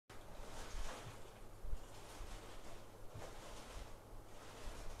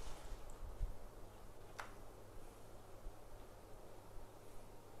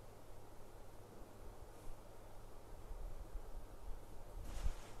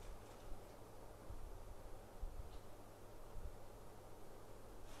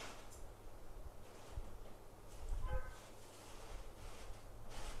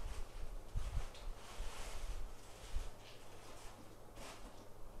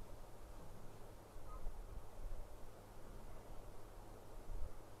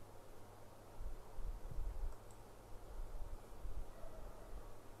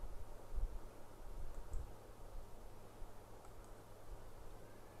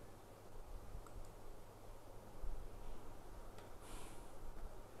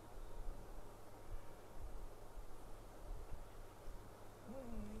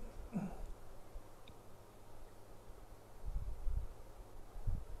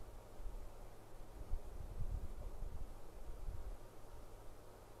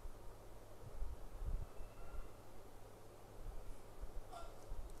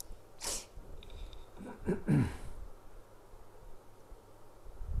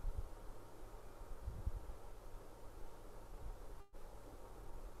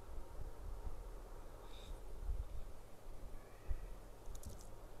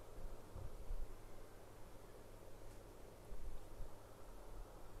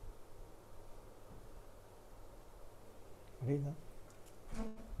Good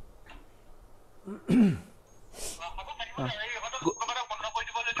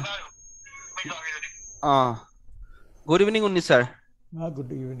evening, Unni sir.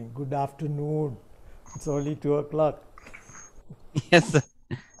 Good evening. Good afternoon. It's only 2 o'clock. Yes, sir.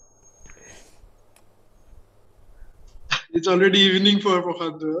 It's already evening for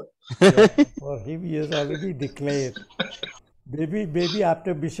Prashant. Yeah, for him, he has already declared. Maybe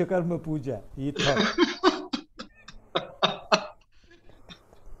after Vishwakarma Puja, he thought.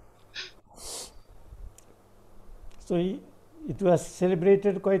 So it was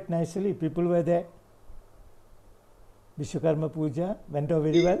celebrated quite nicely. People were there. Vishwakarma Puja went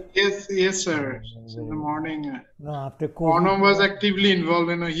over very well. Yes, sir. In the morning. No, after COVID. Arnab was actively involved.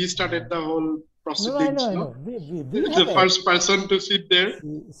 He started the whole proceedings. No, I know. We the first person to sit there.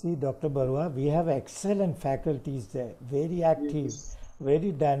 See, Dr. Barua, we have excellent faculties there, very active,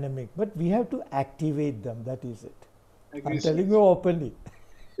 very dynamic. But we have to activate them. That is it. I'm telling you openly.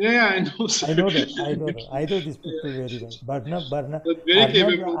 Yeah, I know, sir. I know that. I know these people very well. Barna, very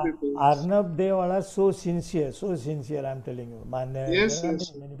capable people. Arnab, they all are so sincere. I'm telling you. Yes.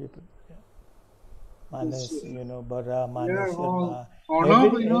 Many people. Manas, Barra, Manas,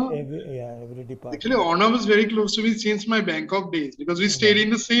 Arnab, every department. Actually, Arnab was very close to me since my Bangkok days because we stayed in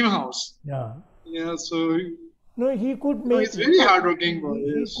the same house. Yeah. Yeah, so. No, he could make. He's very hardworking boy.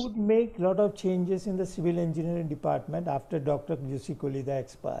 He could make a lot of changes in the civil engineering department after Dr. Jussi Kolida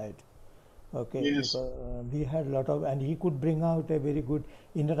expired. Okay. Yes. Because, we had a lot of, and he could bring out a very good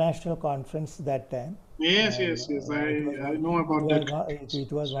international conference that time. Yes. I know about that.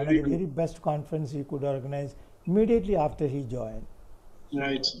 It was one of the very best conference he could organize immediately after he joined.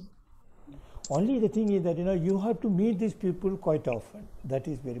 Right. Only the thing is that you have to meet these people quite often. That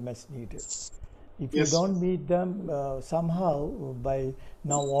is very much needed. If you don't meet them somehow by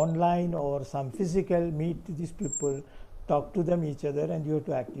now online or some physical, meet these people, talk to them each other, and you have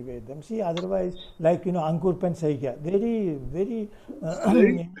to activate them. See, otherwise, like Ankur Pen Saikya, very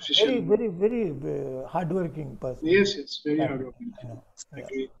hardworking person. Yes, very hardworking.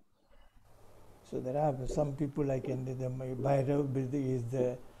 Yeah. So there are some people like Bhairav is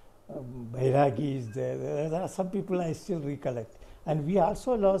there, Bhairagi is there. There are some people I still recollect. And we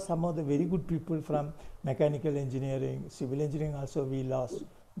also lost some of the very good people from mechanical engineering, civil engineering also we lost.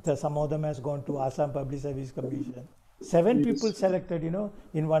 Some of them has gone to Assam Public Service Commission. 7 people selected,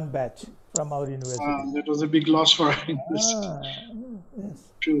 in one batch from our university. That was a big loss for our university.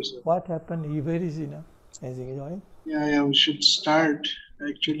 Yes. True, sir. What happened? Where is he now? Has he joined? Yeah, we should start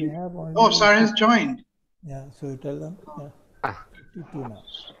actually. Sir has joined. Yeah, so you tell them. Yeah. 52 now.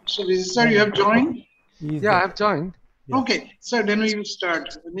 So, sir, you have joined? Yeah, I have joined. Yeah. Okay, sir, then we will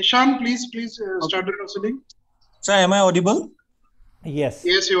start. Nishan, please start the proceeding. Sir, am I audible? Yes.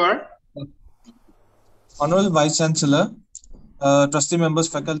 Yes, you are. Honorable Vice Chancellor, trustee members,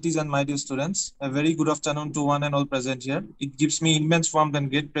 faculties, and my dear students, a very good afternoon to one and all present here. It gives me immense warmth and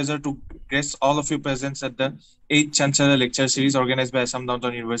great pleasure to grace all of you present at the 8th Chancellor Lecture Series organized by Assam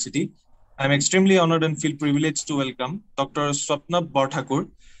Downtown University. I am extremely honored and feel privileged to welcome Dr. Swapnab Borthakur,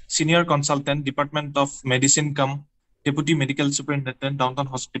 Senior Consultant, Department of Medicine Deputy Medical Superintendent, Downtown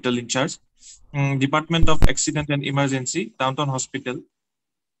Hospital in charge, Department of Accident and Emergency, Downtown Hospital,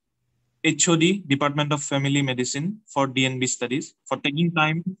 HOD, Department of Family Medicine for DNB studies, for taking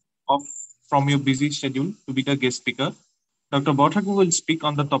time off from your busy schedule to be the guest speaker. Dr. Borthakur will speak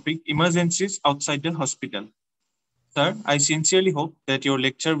on the topic emergencies outside the hospital. Sir, I sincerely hope that your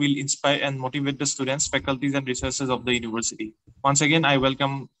lecture will inspire and motivate the students, faculties, and researchers of the university. Once again, I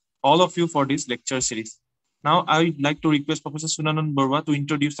welcome all of you for this lecture series. Now, I would like to request Professor Sunanand Barua to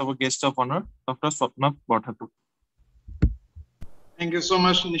introduce our guest of honor, Dr. Swapnab Borthakur. Thank you so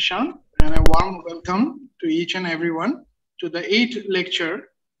much, Nishan, and a warm welcome to each and everyone to the 8th lecture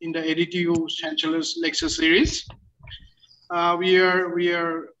in the AdtU Chancellor's Lecture Series. We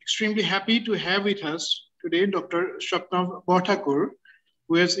are extremely happy to have with us today Dr. Swapnab Borthakur,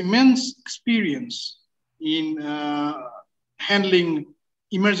 who has immense experience in handling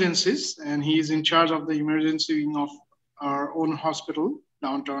emergencies, and he is in charge of the emergency wing of our own hospital,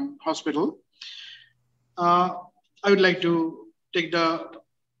 Downtown Hospital. I would like to take the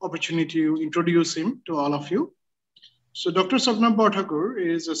opportunity to introduce him to all of you. So Dr. Swapnab Borthakur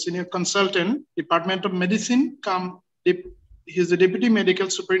is a senior consultant, Department of Medicine. He's the Deputy Medical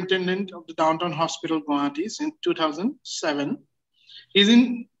Superintendent of the Downtown Hospital, Guwahati since 2007. He's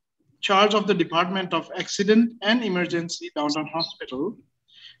in charge of the Department of Accident and Emergency, Downtown Hospital.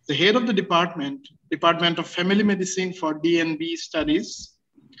 The head of the Department of Family Medicine for DNB studies.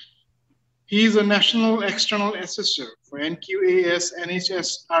 He is a National External Assessor for NQAS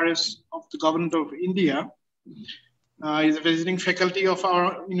NHSRS of the Government of India. He's a visiting faculty of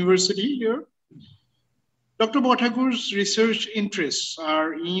our university here. Dr. Bhattacharya's research interests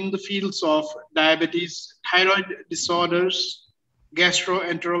are in the fields of diabetes, thyroid disorders,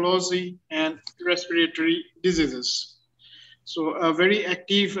 gastroenterology, and respiratory diseases. So a very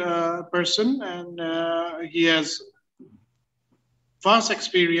active person, and he has vast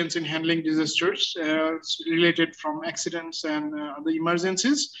experience in handling disasters related from accidents and other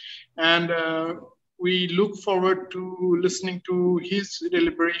emergencies. And we look forward to listening to his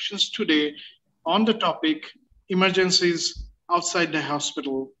deliberations today on the topic emergencies outside the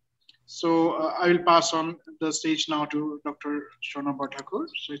hospital. So I will pass on the stage now to Dr. Shona Bhattacharya.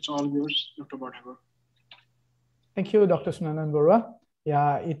 So it's all yours, Dr. Bhattacharya. Thank you, Dr. Sunanan Borua.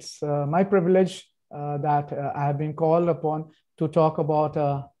 Yeah, it's my privilege that I have been called upon to talk about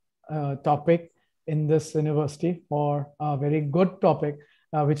a topic in this university, or a very good topic,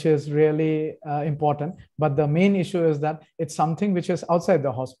 which is really important. But the main issue is that it's something which is outside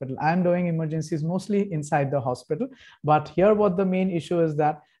the hospital. I'm doing emergencies mostly inside the hospital. But here what the main issue is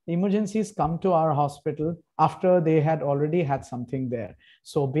that emergencies come to our hospital after they had already had something there.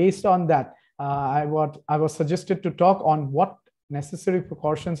 So based on that, I was suggested to talk on what necessary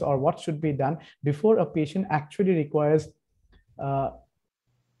precautions or what should be done before a patient actually requires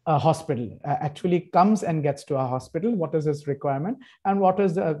a hospital, actually comes and gets to a hospital. What is his requirement, and what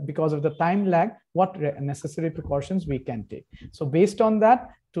is because of the time lag, what necessary precautions we can take. So based on that,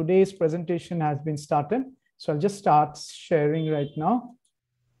 today's presentation has been started. So I'll just start sharing right now.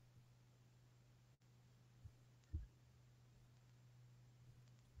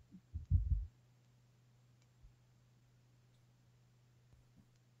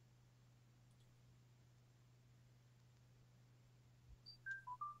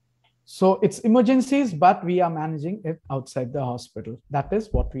 So it's emergencies, but we are managing it outside the hospital. That is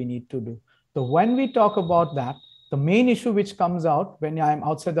what we need to do. So when we talk about that, the main issue which comes out when I'm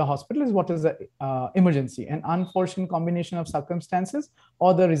outside the hospital is what is the emergency, an unforeseen combination of circumstances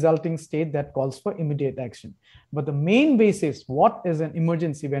or the resulting state that calls for immediate action. But the main basis, what is an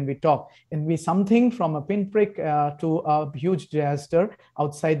emergency when we talk, and be something from a pinprick to a huge disaster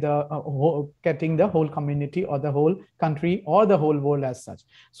outside the getting the whole community or the whole country or the whole world as such.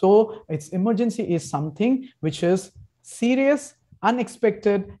 So its emergency is something which is serious,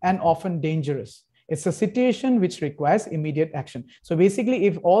 unexpected, and often dangerous. It's a situation which requires immediate action. So basically,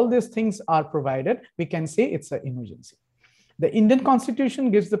 if all these things are provided, we can say it's an emergency. The Indian Constitution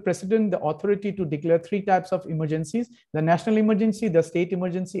gives the President the authority to declare 3 types of emergencies: the national emergency, the state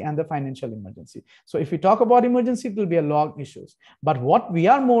emergency, and the financial emergency. So if we talk about emergency, it will be a long issues. But what we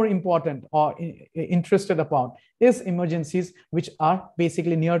are more important or interested about is emergencies which are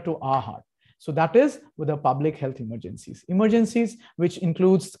basically near to our heart. So that is with the public health emergencies. Emergencies which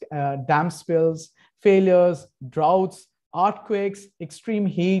includes dam spills, failures, droughts, earthquakes, extreme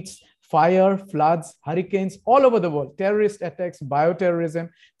heats, fire, floods, hurricanes all over the world, terrorist attacks, bioterrorism,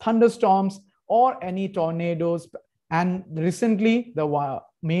 thunderstorms, or any tornadoes. And recently, the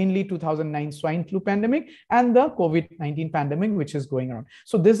mainly 2009 swine flu pandemic and the COVID-19 pandemic, which is going around.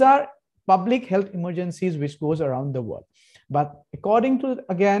 So these are public health emergencies which goes around the world. But according to,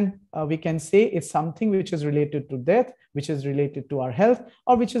 again, we can say it's something which is related to death, which is related to our health,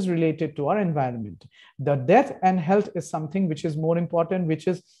 or which is related to our environment. The death and health is something which is more important, which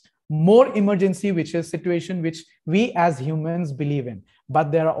is more emergency, which is situation which we as humans believe in.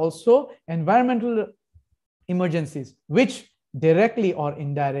 But there are also environmental emergencies, which directly or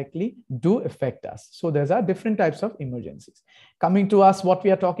indirectly do affect us. So there's are different types of emergencies. Coming to us, what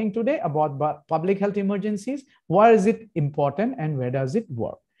we are talking today about public health emergencies, why is it important and where does it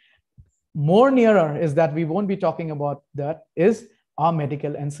work? More nearer is that we won't be talking about that is our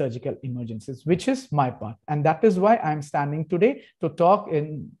medical and surgical emergencies, which is my part. And that is why I'm standing today to talk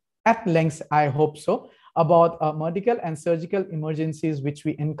at length, I hope so, about medical and surgical emergencies which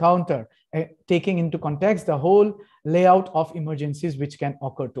we encounter, taking into context the whole layout of emergencies which can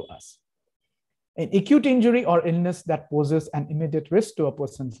occur to us. An acute injury or illness that poses an immediate risk to a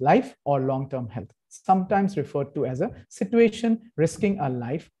person's life or long-term health, sometimes referred to as a situation risking a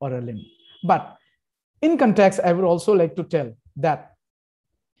life or a limb. But in context, I would also like to tell that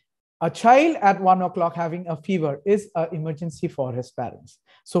a child at 1 o'clock having a fever is an emergency for his parents.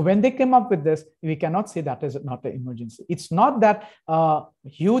 So when they came up with this, we cannot say that is not an emergency. It's not that a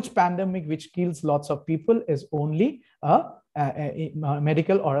huge pandemic which kills lots of people is only a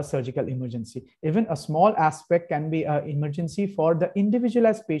medical or a surgical emergency. Even a small aspect can be an emergency for the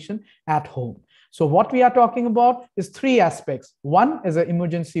individualized patient at home. So what we are talking about is 3 aspects. One is an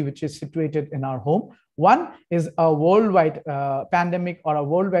emergency which is situated in our home. One is a worldwide pandemic or a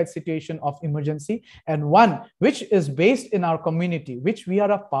worldwide situation of emergency, and one which is based in our community, which we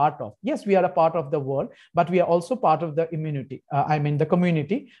are a part of. Yes, we are a part of the world, but we are also part of the the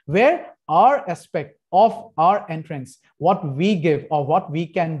community, where our aspect of our entrance, what we give or what we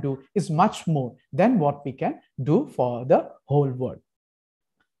can do, is much more than what we can do for the whole world.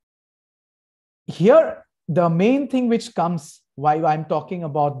 Here, the main thing which comes why I'm talking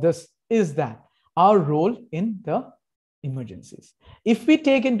about this is that our role in the emergencies. If we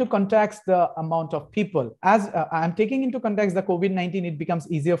take into context the amount of people, as I'm taking into context the COVID-19, it becomes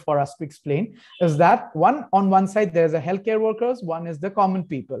easier for us to explain, is that on one side, there's a healthcare workers, one is the common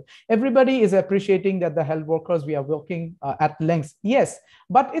people. Everybody is appreciating that the health workers, we are working at length. Yes,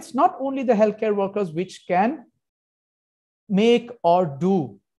 but it's not only the healthcare workers which can make or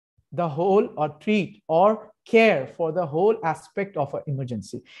do the whole or treat or care for the whole aspect of an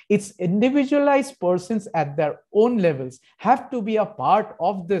emergency. It's individualized persons at their own levels have to be a part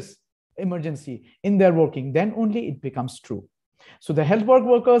of this emergency in their working, then only it becomes true. So the health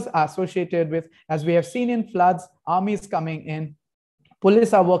workers are associated with, as we have seen in floods, armies coming in,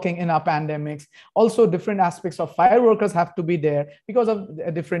 police are working in our pandemics. Also, different aspects of fire workers have to be there because of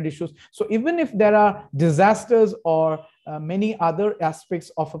different issues. So even if there are disasters or many other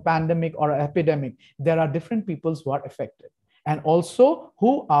aspects of a pandemic or an epidemic, there are different peoples who are affected and also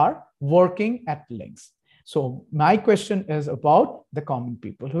who are working at length. So my question is about the common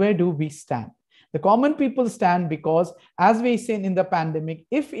people. Where do we stand? The common people stand because, as we seen in the pandemic,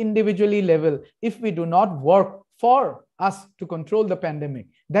 if individually level, if we do not work for us to control the pandemic,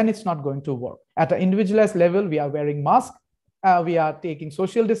 then it's not going to work. At an individualized level, we are wearing masks, we are taking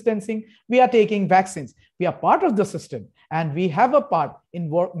social distancing, we are taking vaccines. We are part of the system and we have a part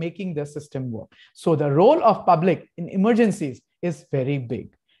in making the system work. So the role of public in emergencies is very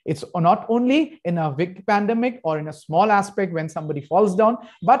big. It's not only in a big pandemic or in a small aspect when somebody falls down,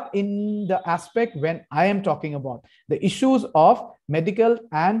 but in the aspect when I am talking about the issues of medical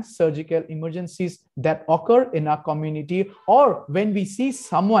and surgical emergencies that occur in our community, or when we see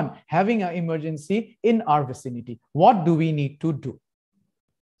someone having an emergency in our vicinity. What do we need to do?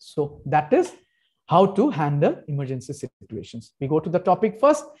 So that is how to handle emergency situations. We go to the topic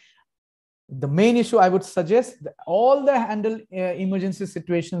first. The main issue I would suggest, that all the handle emergency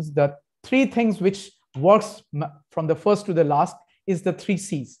situations, the three things which works from the first to the last is the 3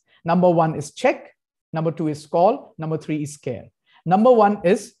 C's. Number 1 is check. Number 2 is call. Number 3 is care. Number 1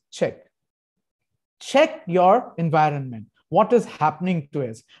 is check. Check your environment. What is happening to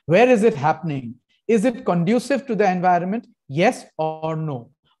us? Where is it happening? Is it conducive to the environment? Yes or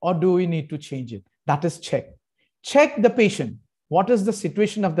no? Or do we need to change it? That is check. Check the patient. What is the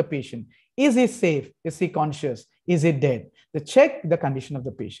situation of the patient? Is he safe? Is he conscious? Is he dead? Check the condition of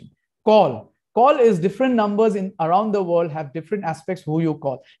the patient. Call. Call is different numbers in around the world have different aspects who you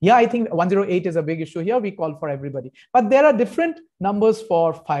call. Yeah, I think 108 is a big issue here. We call for everybody. But there are different numbers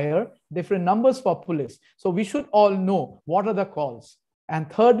for fire, different numbers for police. So we should all know what are the calls. And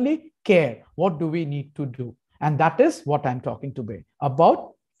thirdly, care. What do we need to do? And that is what I'm talking today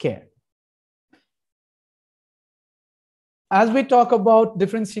about care. As we talk about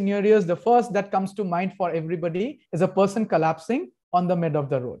different scenarios, the first that comes to mind for everybody is a person collapsing on the mid of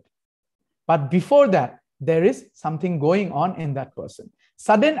the road. But before that, there is something going on in that person.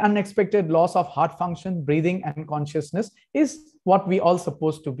 Sudden unexpected loss of heart function, breathing, and consciousness is what we all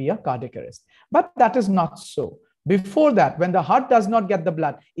supposed to be a cardiac arrest. But that is not so. Before that, when the heart does not get the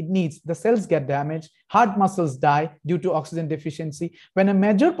blood, it needs, the cells get damaged, heart muscles die due to oxygen deficiency. When a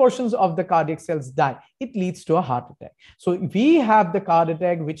major portions of the cardiac cells die, it leads to a heart attack. So we have the cardiac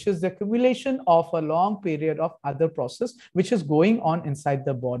attack, which is the accumulation of a long period of other process, which is going on inside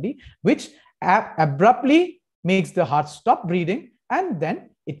the body, which abruptly makes the heart stop breathing, and then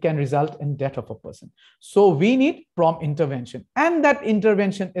it can result in death of a person. So we need prompt intervention, and that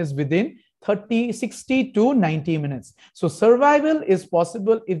intervention is within 60 to 90 minutes. So survival is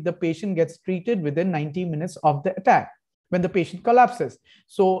possible if the patient gets treated within 90 minutes of the attack, when the patient collapses.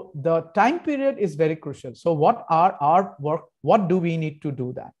 So the time period is very crucial. So what are our work? What do we need to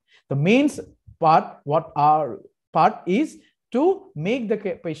do that? The main part, what our part is to make the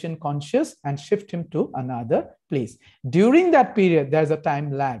patient conscious and shift him to another place. During that period, there's a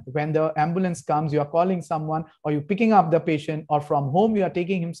time lag. When the ambulance comes, you are calling someone, or you're picking up the patient, or from home, you are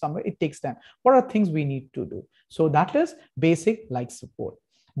taking him somewhere, it takes time. What are things we need to do? So that is basic life support.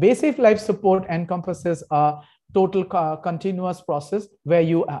 Basic life support encompasses a total continuous process where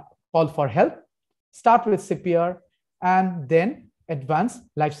you call for help, start with CPR, and then advanced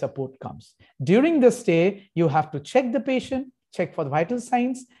life support comes. During the stay, you have to check the patient, check for the vital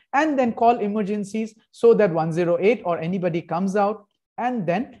signs, and then call emergencies so that 108 or anybody comes out, and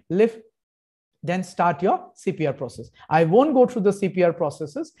then start your CPR process. I won't go through the CPR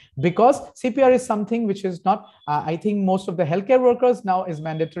processes because CPR is something which is not, I think most of the healthcare workers now is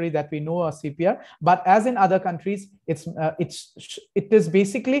mandatory that we know a CPR, but as in other countries, it is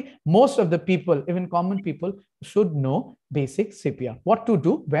basically most of the people, even common people, should know basic CPR, what to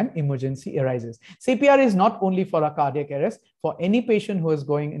do when emergency arises. CPR is not only for a cardiac arrest, for any patient who is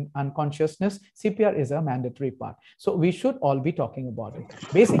going in unconsciousness, CPR is a mandatory part. So we should all be talking about it.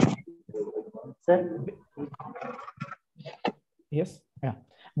 Basically, yes, yeah.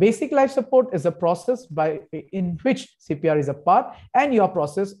 Basic life support is a process in which CPR is a part, and your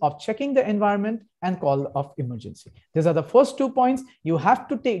process of checking the environment and call of emergency. These are the first 2 points. You have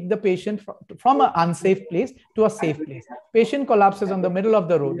to take the patient from an unsafe place to a safe place. Patient collapses on the middle of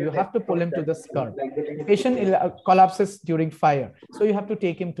the road. You have to pull him to the curb. Patient collapses during fire. So you have to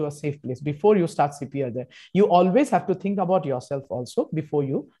take him to a safe place before you start CPR there. You always have to think about yourself also before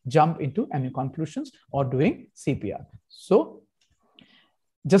you jump into any conclusions or doing CPR. So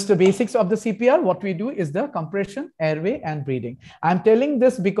just the basics of the CPR, what we do is the compression, airway, and breathing. I'm telling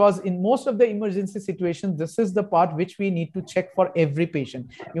this because in most of the emergency situations, this is the part which we need to check for every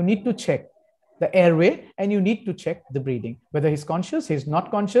patient. You need to check the airway and you need to check the breathing, whether he's conscious, he's not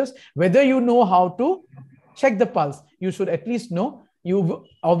conscious, whether you know how to check the pulse. You should at least know, you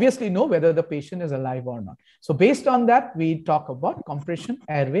obviously know whether the patient is alive or not. So based on that, we talk about compression,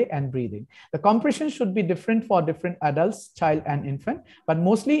 airway, and breathing. The compression should be different for different adults, child, and infant, but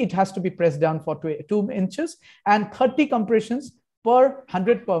mostly it has to be pressed down for 2 inches and 30 compressions per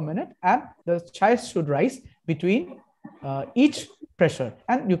 100 per minute, and the chest should rise between each pressure,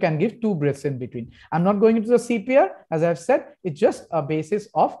 and you can give 2 breaths in between. I'm not going into the CPR, as I've said, it's just a basis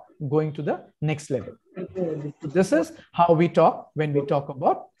of going to the next level. This is how we talk when we talk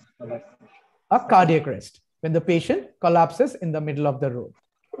about a cardiac arrest, when the patient collapses in the middle of the road.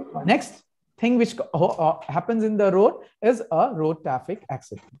 Next thing which happens in the road is a road traffic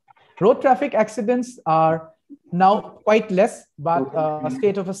accident. Road traffic accidents are now quite less, but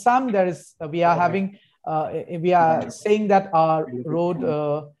state of Assam, we are saying that our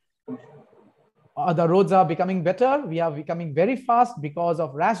the roads are becoming better. We are becoming very fast because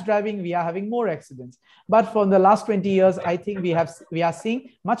of rash driving. We are having more accidents. But for the last 20 years, I think we are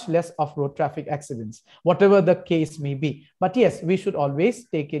seeing much less of road traffic accidents, whatever the case may be. But yes, we should always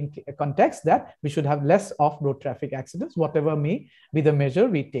take in context that we should have less of road traffic accidents, whatever may be the measure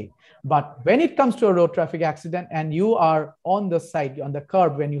we take. But when it comes to a road traffic accident and you are on the side, on the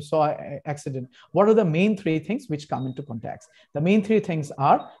curb when you saw an accident, what are the main 3 things which come into context? The main 3 things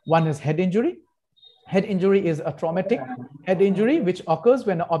are, one is head injury. Head injury is a traumatic head injury which occurs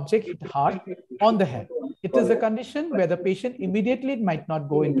when an object hit hard on the head. It is a condition where the patient immediately might not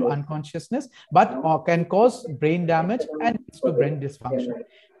go into unconsciousness, but can cause brain damage and leads to brain dysfunction.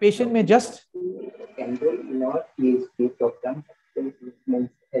 Patient may just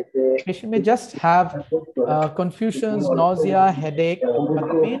have confusions, nausea, headache, but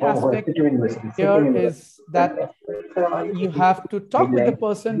the main aspect here is that you have to talk with the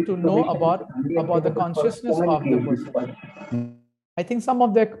person to know about the consciousness of the person. I think some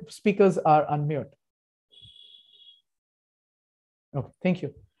of the speakers are unmute. Okay, thank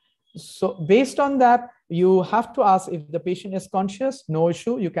you. So based on that, you have to ask if the patient is conscious, no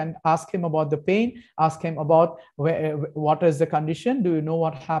issue. You can ask him about the pain, ask him about what is the condition, do you know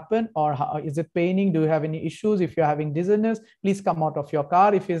what happened, or how, is it paining, do you have any issues? If you're having dizziness, please come out of your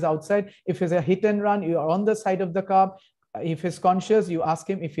car. If he's outside, if it's a hit and run, you are on the side of the car. If he's conscious, you ask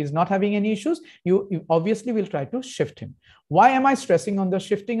him. If he's not having any issues, you obviously will try to shift him. Why am I stressing on the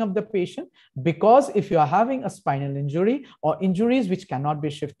shifting of the patient? Because if you are having a spinal injury or injuries which cannot be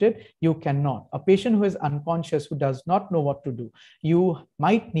shifted, you cannot. A patient who is unconscious, who does not know what to do, you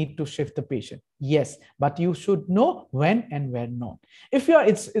might need to shift the patient. Yes, but you should know when and when not. If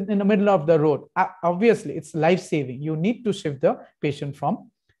it's in the middle of the road, obviously it's life-saving. You need to shift the patient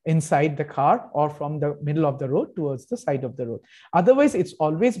from inside the car or from the middle of the road towards the side of the road. Otherwise, it's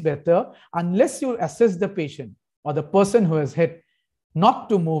always better, unless you assess the patient or the person who is hit, not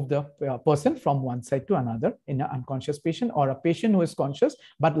to move the person from one side to another in an unconscious patient, or a patient who is conscious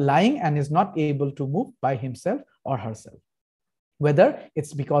but lying and is not able to move by himself or herself, whether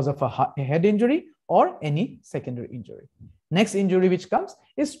it's because of a head injury or any secondary injury. Next injury which comes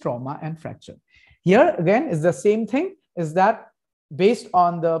is trauma and fracture. Here again is the same thing, is that based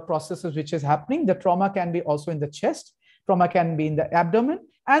on the processes which is happening, the trauma can be also in the chest, trauma can be in the abdomen,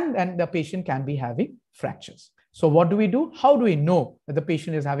 and the patient can be having fractures. So what do we do? How do we know that the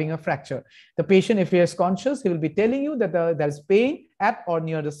patient is having a fracture? The patient, if he is conscious, he will be telling you that there is pain at or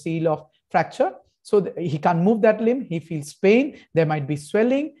near the seal of fracture. So he can't move that limb. He feels pain. There might be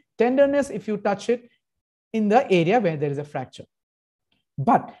swelling, tenderness if you touch it in the area where there is a fracture.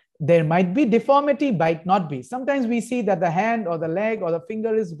 But there might be deformity, might not be. Sometimes we see that the hand or the leg or the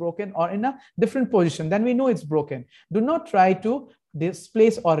finger is broken or in a different position. Then we know it's broken. Do not try to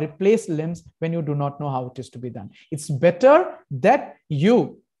displace or replace limbs when you do not know how it is to be done. It's better that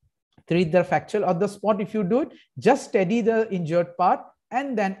you treat the fracture on the spot. If you do it, just steady the injured part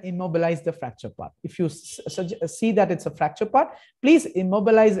and then immobilize the fracture part. If you see that it's a fracture part, please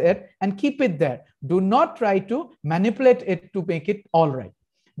immobilize it and keep it there. Do not try to manipulate it to make it all right,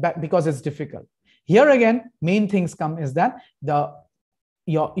 because it's difficult. Here again, main things come is that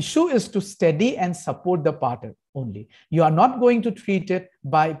your issue is to steady and support the part only. You are not going to treat it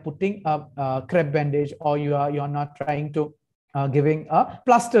by putting a crepe bandage, or you are not trying to giving a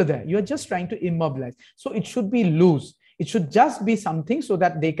plaster there. You are just trying to immobilize. So it should be loose. It should just be something so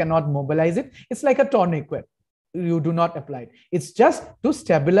that they cannot mobilize it. It's like a tourniquet. You do not apply it. It's just to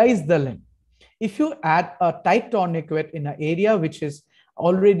stabilize the limb. If you add a tight tourniquet in an area which is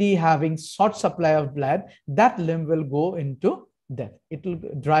already having short supply of blood, that limb will go into death. It will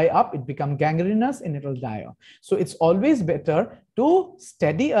dry up, it become gangrenous, and it will die off. So it's always better to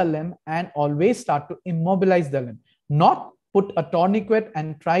steady a limb and always start to immobilize the limb, not put a tourniquet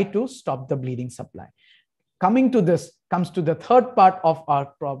and try to stop the bleeding supply. Coming to this, comes to the third part of our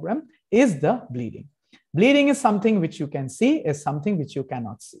problem is the bleeding. Bleeding is something which you can see, is something which you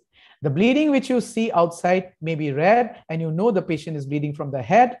cannot see. The bleeding which you see outside may be red, and you know the patient is bleeding from the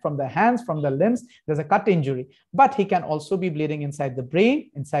head, from the hands, from the limbs. There's a cut injury, but he can also be bleeding inside the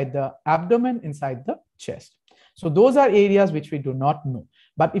brain, inside the abdomen, inside the chest. So those are areas which we do not know.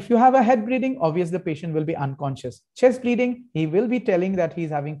 But if you have a head bleeding, obviously the patient will be unconscious. Chest bleeding, he will be telling that he's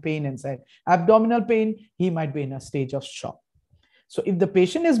having pain inside. Abdominal pain, he might be in a stage of shock. So if the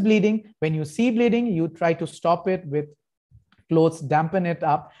patient is bleeding, when you see bleeding, you try to stop it with clothes, dampen it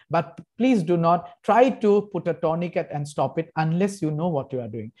up, but please do not try to put a tourniquet and stop it unless you know what you are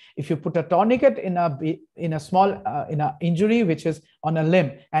doing. If you put a tourniquet in a small injury which is on a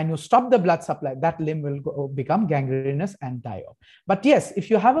limb and you stop the blood supply, that limb will become gangrenous and die off. But yes, if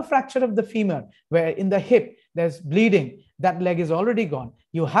you have a fracture of the femur where in the hip there's bleeding, that leg is already gone.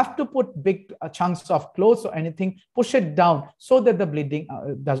 You have to put big chunks of clothes or anything, push it down so that the bleeding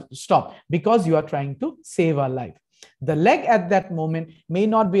does stop, because you are trying to save a life. The leg at that moment may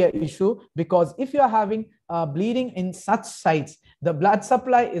not be an issue, because if you are having bleeding in such sites, the blood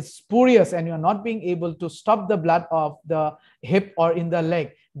supply is spurious and you're not being able to stop the blood of the hip or in the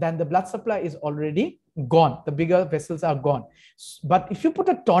leg, then the blood supply is already gone. The bigger vessels are gone. But if you put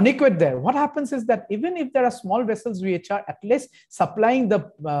a tourniquet there, what happens is that even if there are small vessels which are at least supplying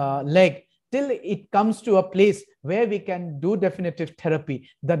the leg, till it comes to a place where we can do definitive therapy,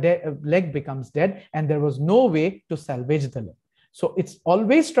 the leg becomes dead and there was no way to salvage the leg. So it's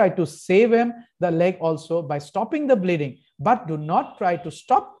always try to save the leg also by stopping the bleeding, but do not try to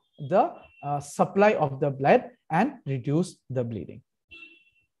stop the supply of the blood and reduce the bleeding.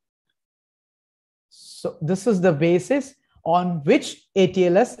 So this is the basis on which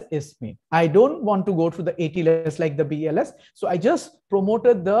ATLS is made. I don't want to go through the ATLS like the BLS. So I just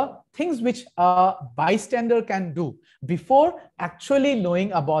promoted the things which a bystander can do before actually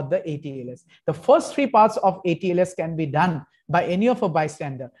knowing about the ATLS. The first three parts of ATLS can be done by any of a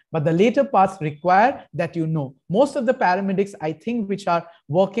bystander, but the later parts require that you know. Most of the paramedics, I think, which are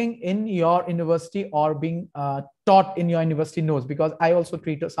working in your university or being taught in your university knows, because I also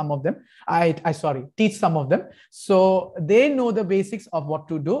treat some of them. Teach some of them. So they know the basics of what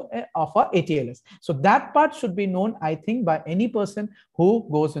to do of a ATLS. So that part should be known, I think, by any person who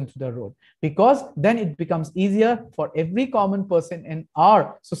goes into the road, because then it becomes easier for every common person in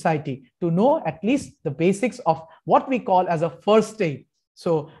our society to know at least the basics of what we call as a first aid.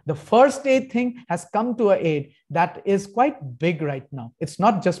 So the first aid thing has come to an aid that is quite big right now. It's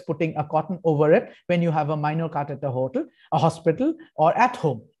not just putting a cotton over it when you have a minor cut at a hospital or at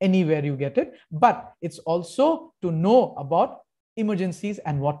home, anywhere you get it, but it's also to know about emergencies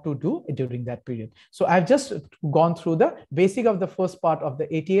and what to do during that period. So I've just gone through the basic of the first part of the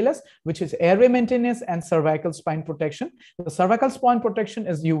ATLS, which is airway maintenance and cervical spine protection. The cervical spine protection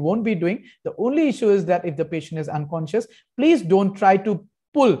is you won't be doing. The only issue is that if the patient is unconscious, please don't try to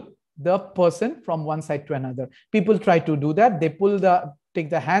pull the person from one side to another. People try to do that. They take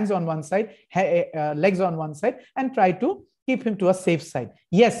the hands on one side, legs on one side, and try to keep him to a safe side.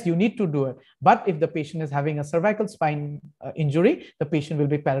 Yes, you need to do it. But if the patient is having a cervical spine injury, the patient will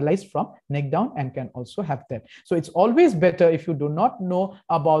be paralyzed from neck down and can also have that. So it's always better, if you do not know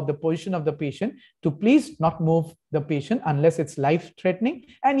about the position of the patient, to please not move the patient unless it's life-threatening.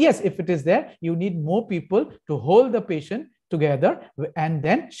 And yes, if it is there, you need more people to hold the patient together and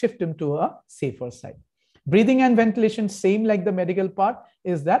then shift him to a safer side. Breathing and ventilation, same like the medical part,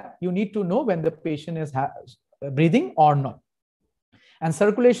 is that you need to know when the patient is breathing or not. And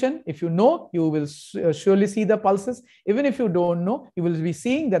circulation, if you know, you will surely see the pulses. Even if you don't know, you will be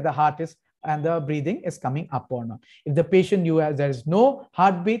seeing that the heart is and the breathing is coming up or not. If the patient, there is no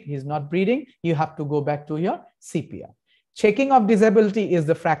heartbeat, he's not breathing, you have to go back to your CPR. Checking of disability is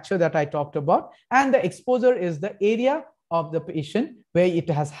the fracture that I talked about, and the exposure is the area of the patient where it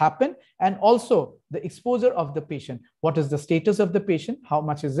has happened, and also the exposure of the patient. What is the status of the patient? How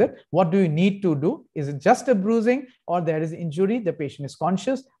much is it? What do you need to do? Is it just a bruising, or there is injury? The patient is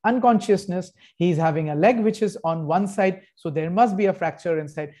conscious, unconsciousness. He is having a leg which is on one side, so there must be a fracture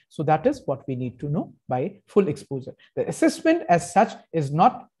inside. So that is what we need to know by full exposure. The assessment as such is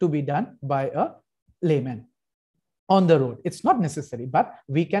not to be done by a layman on the road. It's not necessary, but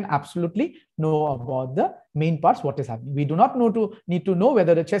we can absolutely know about the main parts, what is happening. We do not need to know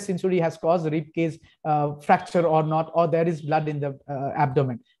whether the chest injury has caused the rib cage fracture or not, or there is blood in the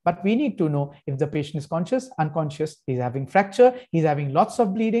abdomen. But we need to know if the patient is conscious, unconscious, he's having fracture, he's having lots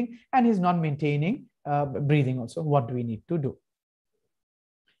of bleeding, and he's not maintaining breathing also. What do we need to do?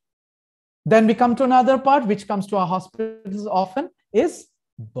 Then we come to another part which comes to our hospitals often is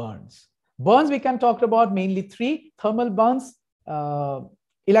burns. Burns, we can talk about mainly three: thermal burns,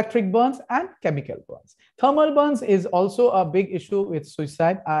 electric burns, and chemical burns. Thermal burns is also a big issue with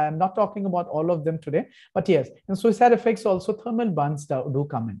suicide. I am not talking about all of them today, but yes, in suicide effects also thermal burns do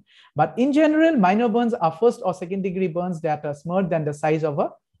come in. But in general, minor burns are first or second degree burns that are smaller than the size of a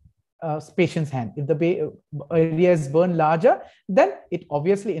patient's hand. If the area is burned larger, then it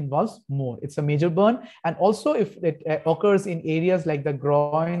obviously involves more. It's a major burn. And also if it occurs in areas like the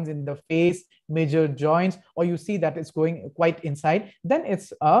groins, in the face, major joints, or you see that it's going quite inside, then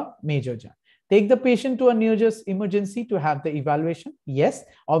it's a major joint. Take the patient to a nearest emergency to have the evaluation. Yes,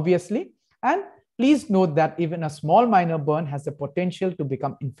 obviously. And please note that even a small minor burn has the potential to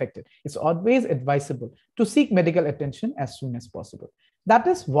become infected. It's always advisable to seek medical attention as soon as possible. That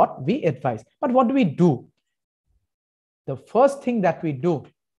is what we advise. But what do we do? The first thing that we do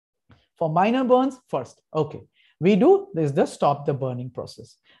for minor burns, we do is the stop the burning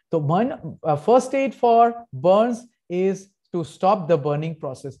process. The first aid for burns is to stop the burning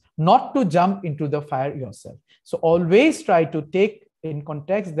process, not to jump into the fire yourself. So always try to take in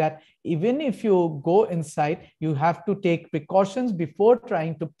context that even if you go inside, you have to take precautions before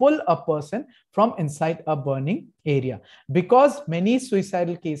trying to pull a person from inside a burning area. Because many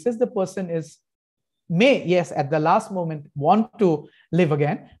suicidal cases, the person may, yes, at the last moment want to live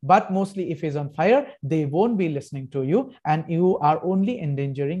again, but mostly if he's on fire, they won't be listening to you and you are only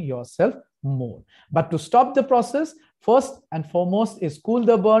endangering yourself more. But to stop the process, first and foremost is cool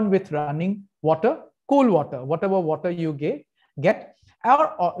the burn with running water, cool water, whatever water you get,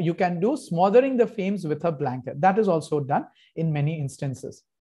 or you can do smothering the flames with a blanket. That is also done in many instances.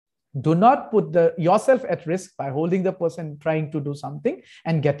 Do not put yourself at risk by holding the person trying to do something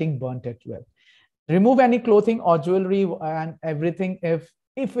and getting burnt as well. Remove any clothing or jewelry and everything if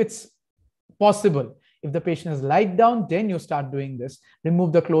it's possible. If the patient is lied down, then you start doing this.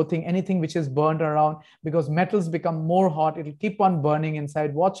 Remove the clothing, anything which is burned around, because metals become more hot. It will keep on burning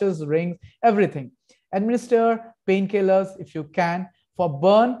inside, watches, rings, everything. Administer painkillers if you can. For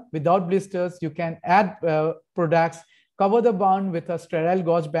burn without blisters, you can add products, cover the burn with a sterile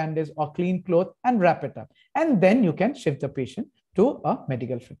gauze bandage or clean cloth and wrap it up. And then you can shift the patient to a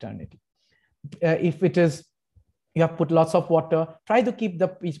medical fraternity. If it is, you have put lots of water, try to keep the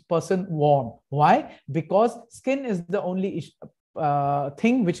person warm. Why? Because skin is the only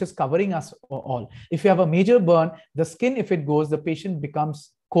thing which is covering us all. If you have a major burn, the skin, if it goes, the patient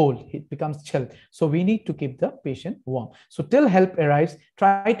becomes cold, it becomes chilled. So we need to keep the patient warm. So till help arrives,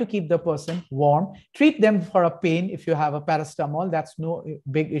 try to keep the person warm. Treat them for a pain. If you have a paracetamol, that's no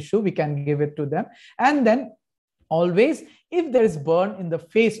big issue. We can give it to them. And then always, if there is burn in the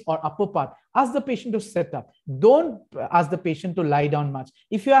face or upper part, ask the patient to sit up. Don't ask the patient to lie down much.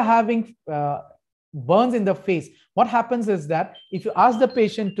 If you are having burns in the face, what happens is that if you ask the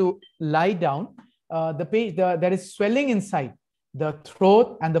patient to lie down, there is swelling inside. the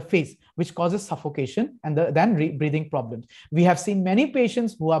throat, and the face, which causes suffocation and then breathing problems. We have seen many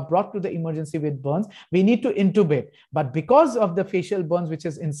patients who are brought to the emergency with burns. We need to intubate, but because of the facial burns which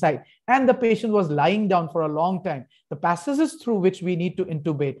is inside, and the patient was lying down for a long time, the passages through which we need to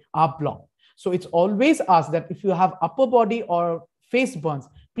intubate are blocked. So it's always asked that if you have upper body or face burns,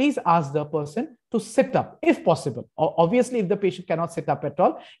 please ask the person to sit up if possible. Obviously, if the patient cannot sit up at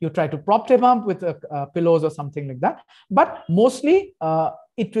all, you try to prop him up with pillows or something like that. But mostly,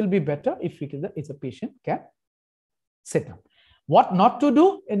 it will be better if a patient can sit up. What not to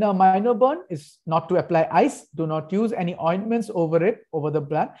do in a minor burn is not to apply ice. Do not use any ointments over it, over the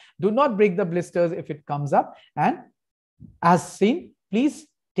blood. Do not break the blisters if it comes up. And as seen, please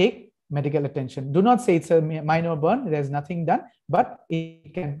take medical attention. Do not say it's a minor burn. There's nothing done, but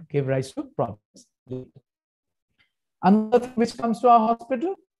it can give rise to problems. Another thing which comes to our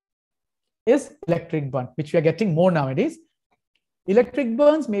hospital is electric burn, which we are getting more nowadays. Electric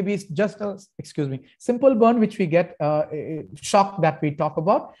burns maybe it's just a, simple burn, which we get shock that we talk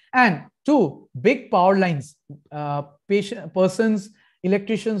about. And two, big power lines,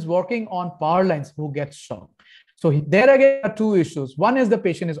 electricians working on power lines who get shocked. So there again are two issues. One is the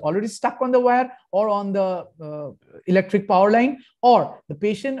patient is already stuck on the wire or on the electric power line, or the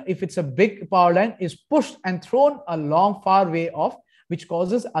patient, if it's a big power line, is pushed and thrown a long, far way off, which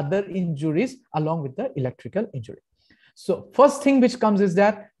causes other injuries along with the electrical injury. So first thing which comes is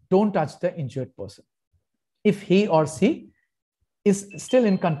that don't touch the injured person. If he or she is still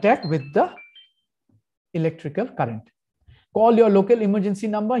in contact with the electrical current. Call your local emergency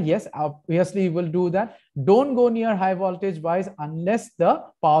number. Yes, obviously you will do that. Don't go near high voltage wires unless the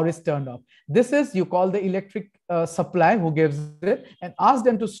power is turned off. This is, you call the electric supply who gives it and ask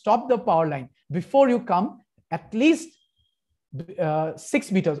them to stop the power line before you come at least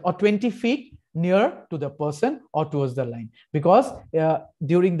 6 meters or 20 feet near to the person or towards the line, because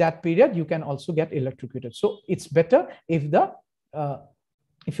during that period you can also get electrocuted. So it's better if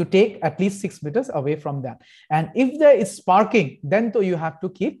you take at least 6 meters away from that. And if there is sparking, then you have to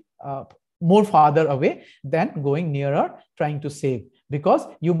keep more farther away than going nearer trying to save, because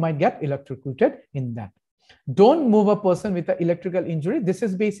you might get electrocuted in that. Don't move a person with an electrical injury. This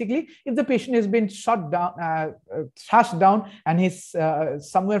is basically if the patient has been shot down, thrashed down, and he's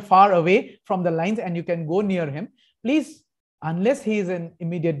somewhere far away from the lines and you can go near him. Please, unless he is in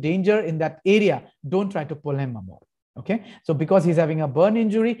immediate danger in that area, don't try to pull him about. Okay, so because he's having a burn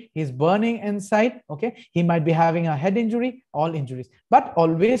injury, he's burning inside. Okay, he might be having a head injury, all injuries, but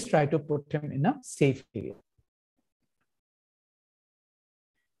always try to put him in a safe area.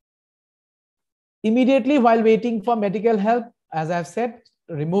 Immediately while waiting for medical help, as I've said,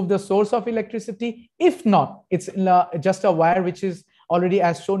 remove the source of electricity. If not, it's just a wire which is already,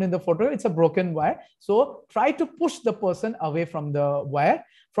 as shown in the photo, it's a broken wire. So try to push the person away from the wire,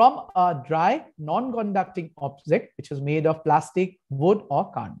 from a dry, non-conducting object, which is made of plastic, wood,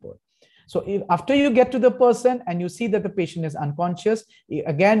 or cardboard. So after you get to the person and you see that the patient is unconscious,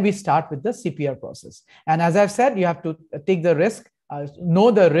 again, we start with the CPR process. And as I've said, you have to take the risk,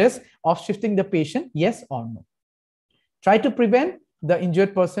 know the risk of shifting the patient, yes or no. Try to prevent the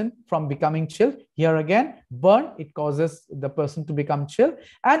injured person from becoming chill. Here again, burn, it causes the person to become chill,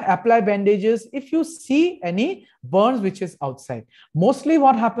 and apply bandages if you see any burns which is outside. Mostly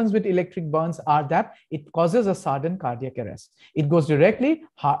what happens with electric burns are that it causes a sudden cardiac arrest. It goes directly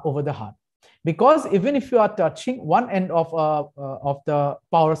over the heart, because even if you are touching one end of the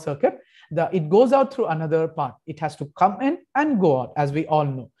power circuit, it goes out through another part. It has to come in and go out, as we all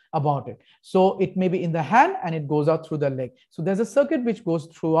know about it. So it may be in the hand and it goes out through the leg. So there's a circuit which goes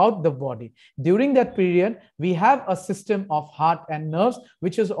throughout the body. During that period, we have a system of heart and nerves,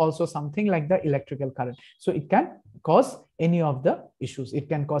 which is also something like the electrical current. So it can cause any of the issues. It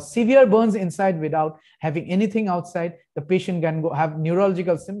can cause severe burns inside without having anything outside. The patient can have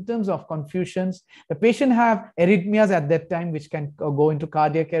neurological symptoms of confusions. The patient have arrhythmias at that time, which can go into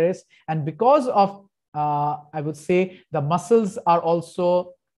cardiac arrest. And because of, I would say, the muscles are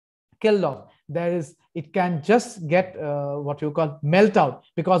also killed off. It can just get what you call melt out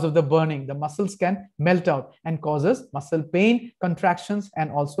because of the burning. The muscles can melt out and causes muscle pain, contractions, and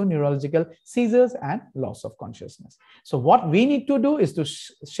also neurological seizures and loss of consciousness. So what we need to do is to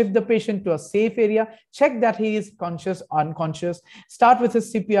shift the patient to a safe area, check that he is conscious, unconscious, start with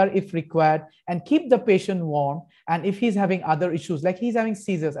his CPR if required, and keep the patient warm. And if he's having other issues, like he's having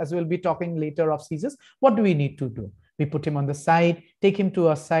seizures, as we'll be talking later of seizures, what do we need to do? We put him on the side, take him to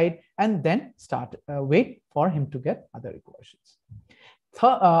a side, and then wait for him to get other equations.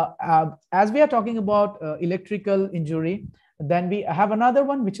 As we are talking about electrical injury, Then we have another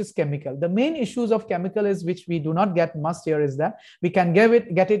one, which is chemical. The main issues of chemical is, which we do not get much here, is that we can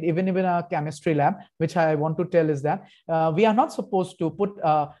get it even in a chemistry lab, which I want to tell is that we are not supposed to put,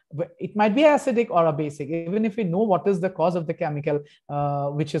 it might be acidic or a basic, even if we know what is the cause of the chemical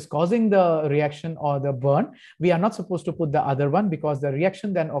which is causing the reaction or the burn, we are not supposed to put the other one, because the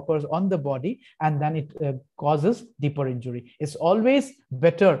reaction then occurs on the body and then it causes deeper injury. It's always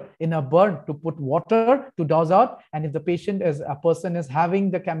better in a burn to put water to douse out, and if the patient is a person is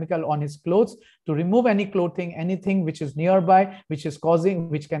having the chemical on his clothes, to remove any clothing, anything which is nearby, which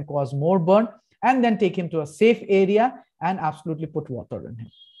can cause more burn, and then take him to a safe area and absolutely put water in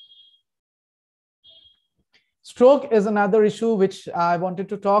him. Stroke is another issue which I wanted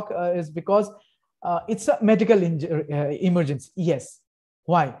to talk is because it's a medical emergency. Yes.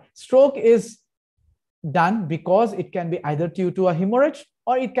 Why? Stroke is done because it can be either due to a hemorrhage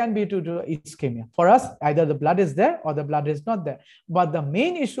or it can be due to ischemia. For us, either the blood is there or the blood is not there. But the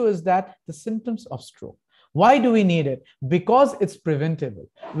main issue is that the symptoms of stroke. Why do we need it? Because it's preventable.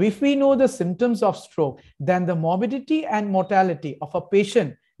 If we know the symptoms of stroke, then the morbidity and mortality of a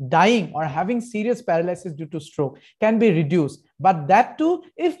patient dying or having serious paralysis due to stroke can be reduced. But that too,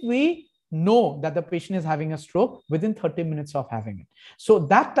 if we know that the patient is having a stroke within 30 minutes of having it. So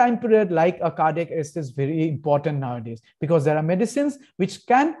that time period, like a cardiac arrest, is very important nowadays, because there are medicines which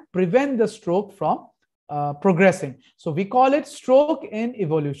can prevent the stroke from progressing. So we call it stroke in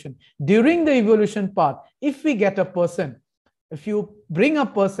evolution. During the evolution part, if we get a person, if you bring a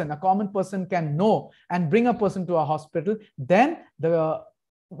person, a common person can know and bring a person to a hospital, then the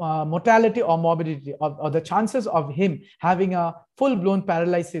mortality or morbidity or the chances of him having a full-blown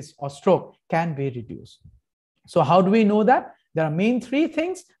paralysis or stroke can be reduced. So how do we know that? There are main three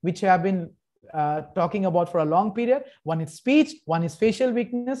things which have been talking about for a long period. One is speech, one is facial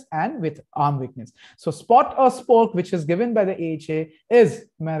weakness, and with arm weakness. So spot or spoke, which is given by the AHA, is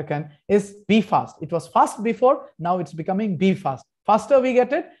American, is be fast. It was fast before, now it's becoming be fast. Faster we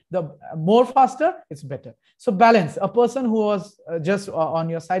get it, the more faster, it's better. So balance, a person who was just on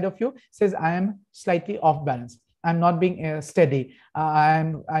your side of you says, I am slightly off balance. I'm not being steady.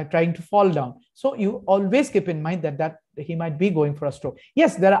 I'm trying to fall down. So you always keep in mind that he might be going for a stroke.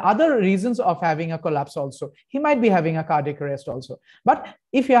 Yes, there are other reasons of having a collapse also. He might be having a cardiac arrest also. But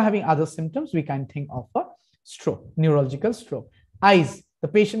if you're having other symptoms, we can think of a stroke, neurological stroke. Eyes. The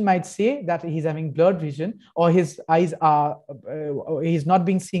patient might say that he's having blurred vision, or his eyes are, he's not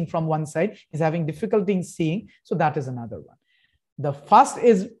being seen from one side. He's having difficulty in seeing. So that is another one. The first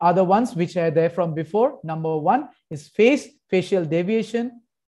are the ones which are there from before. Number one is facial deviation.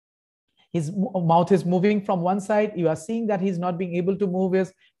 His mouth is moving from one side. You are seeing that he's not being able to move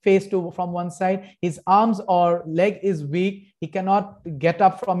his face from one side. His arms or leg is weak. He cannot get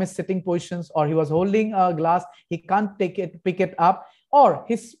up from his sitting positions, or he was holding a glass. He can't pick it up. Or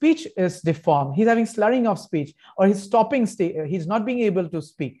his speech is deformed. He's having slurring of speech, or he's he's not being able to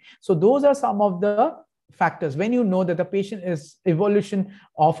speak. So those are some of the factors. When you know that the patient is evolution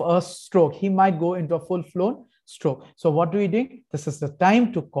of a stroke, he might go into a full-blown stroke. So what do we do? This is the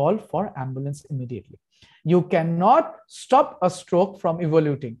time to call for ambulance immediately. You cannot stop a stroke from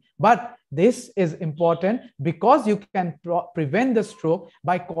evoluting, but this is important because you can prevent the stroke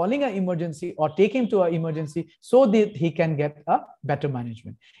by calling an emergency or take him to an emergency so that he can get a better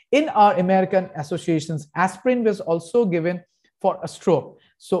management. In our American associations, aspirin was also given for a stroke.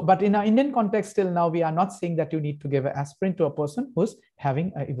 So, but in our Indian context, till now, we are not saying that you need to give an aspirin to a person who's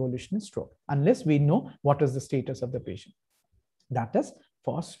having an evolutionary stroke, unless we know what is the status of the patient. That is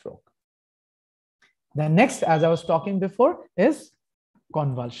for stroke. The next, as I was talking before, is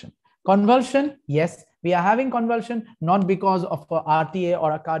convulsion. Convulsion, yes, we are having convulsion not because of a RTA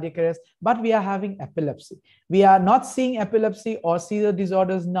or a cardiac arrest, but we are having epilepsy. We are not seeing epilepsy or seizure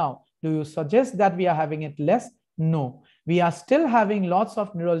disorders now. Do you suggest that we are having it less? No. We are still having lots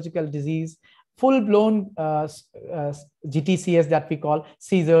of neurological disease, full-blown GTCS that we call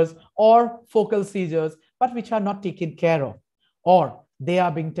seizures or focal seizures, but which are not taken care of, or they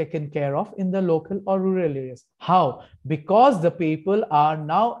are being taken care of in the local or rural areas. How? Because the people are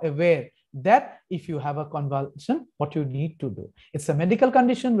now aware that if you have a convulsion, what you need to do. It's a medical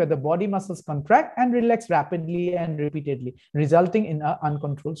condition where the body muscles contract and relax rapidly and repeatedly, resulting in an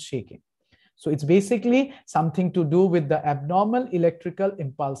uncontrolled shaking. So it's basically something to do with the abnormal electrical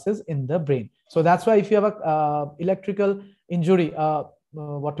impulses in the brain. So that's why if you have a electrical injury,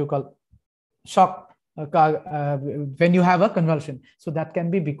 what you call shock, when you have a convulsion. So that can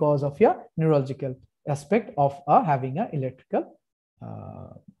be because of your neurological aspect of having an electrical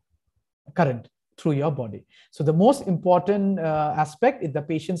current through your body. So the most important aspect is the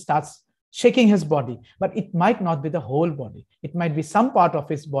patient starts shaking his body, but it might not be the whole body. It might be some part of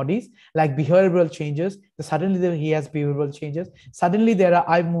his bodies, like behavioral changes. Suddenly he has behavioral changes. Suddenly there are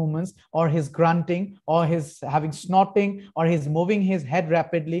eye movements, or his grunting, or his having snorting, or he's moving his head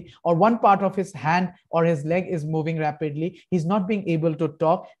rapidly, or one part of his hand or his leg is moving rapidly. He's not being able to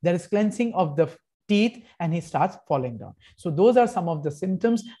talk. There is clencing of the teeth, and he starts falling down. So those are some of the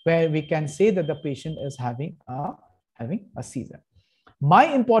symptoms where we can say that the patient is having a seizure. My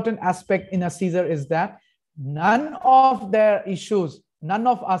important aspect in a seizure is that none of their issues, none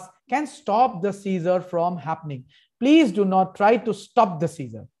of us can stop the seizure from happening. Please do not try to stop the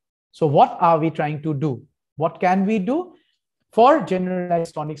seizure. So what are we trying to do? What can we do? For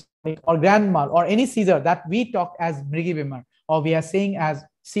generalized tonic-clonic or grand mal or any seizure that we talk as mrigi bimar, or we are saying as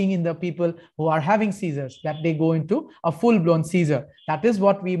seeing in the people who are having seizures, that they go into a full-blown seizure. That is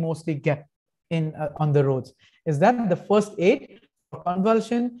what we mostly get in on the roads. Is that the first aid for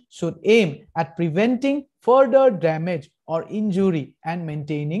convulsion should aim at preventing further damage or injury and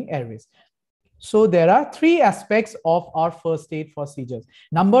maintaining airways. So there are three aspects of our first aid for seizures.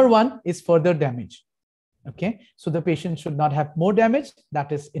 Number one is further damage. Okay, so the patient should not have more damage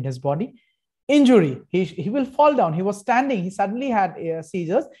that is in his body. Injury, he will fall down. He was standing, he suddenly had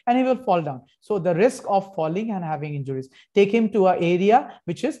seizures, and he will fall down. So the risk of falling and having injuries, take him to an area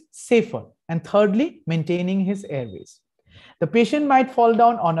which is safer. And thirdly, maintaining his airways. The patient might fall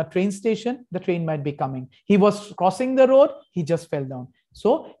down on a train station. The train might be coming. He was crossing the road. He just fell down.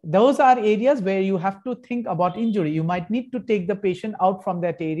 So those are areas where you have to think about injury. You might need to take the patient out from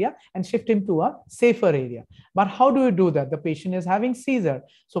that area and shift him to a safer area. But how do you do that? The patient is having seizure.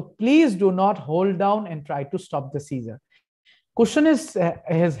 So please do not hold down and try to stop the seizure. Cushion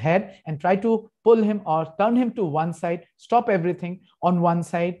his head and try to pull him or turn him to one side. Stop everything on one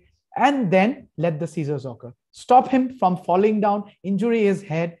side and then let the seizures occur. Stop him from falling down, injury his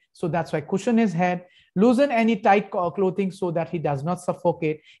head. So that's why cushion his head. Loosen any tight clothing so that he does not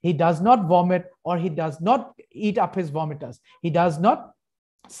suffocate, he does not vomit, or he does not eat up his vomiters. He does not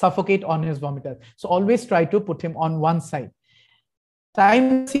suffocate on his vomiters. So always try to put him on one side.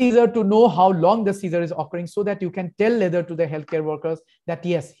 Time seizure to know how long the seizure is occurring so that you can tell later to the healthcare workers that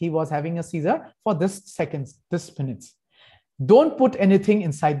yes, he was having a seizure for this seconds, this minutes. Don't put anything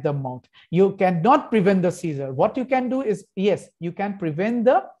inside the mouth. You cannot prevent the seizure. What you can do is, yes, you can prevent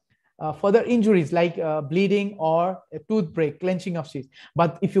the further injuries like bleeding or a tooth break, clenching of teeth.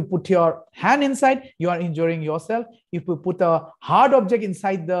 But if you put your hand inside, you are injuring yourself. If you put a hard object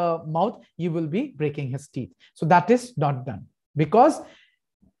inside the mouth, you will be breaking his teeth. So that is not done, because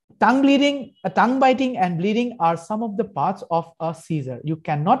tongue bleeding, tongue biting and bleeding are some of the parts of a seizure. You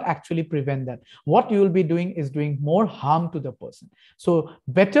cannot actually prevent that. What you will be doing is doing more harm to the person. So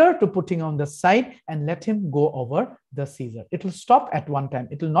better to put him on the side and let him go over the seizure. It will stop at one time.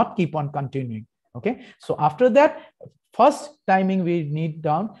 It will not keep on continuing. Okay. So after that, first timing we need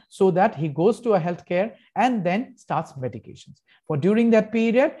down so that he goes to a healthcare and then starts medications. For during that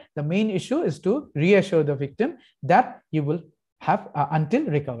period, the main issue is to reassure the victim that you will have until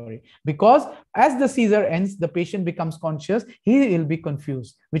recovery, because as the seizure ends, the patient becomes conscious, he will be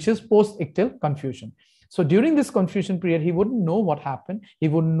confused, which is post-ictal confusion. So during this confusion period, he wouldn't know what happened. He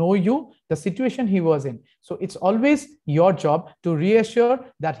wouldn't know the situation he was in. So it's always your job to reassure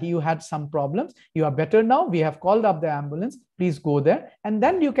that you had some problems. You are better now. We have called up the ambulance. Please go there. And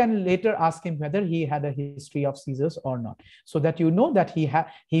then you can later ask him whether he had a history of seizures or not, so that you know that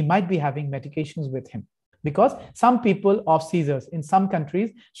he might be having medications with him. Because some people of seizures in some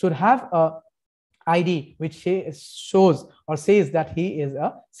countries should have a ID which shows or says that he is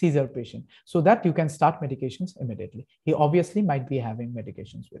a seizure patient, so that you can start medications immediately. He obviously might be having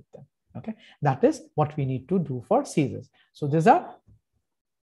medications with them. Okay, that is what we need to do for seizures. So these are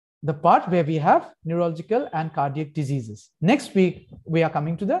the part where we have neurological and cardiac diseases. Next week we are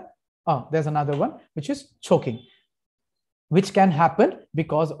coming to the there's another one, which is choking, which can happen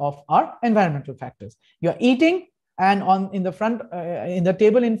because of our environmental factors. You're eating, and in the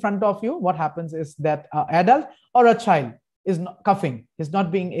table in front of you, what happens is that an adult or a child is coughing, is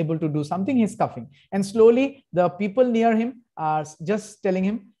not being able to do something, he's coughing. And slowly the people near him are just telling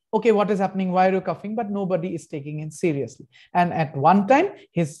him, okay, what is happening? Why are you coughing? But nobody is taking it seriously. And at one time,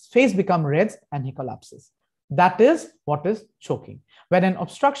 his face becomes red and he collapses. That is what is choking. When an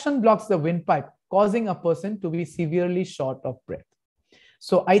obstruction blocks the windpipe, causing a person to be severely short of breath.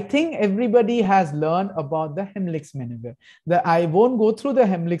 So I think everybody has learned about the Heimlich's maneuver. I won't go through the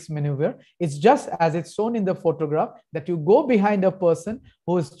Heimlich's maneuver. It's just as it's shown in the photograph, that you go behind a person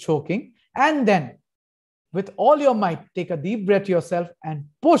who is choking, and then with all your might, take a deep breath yourself and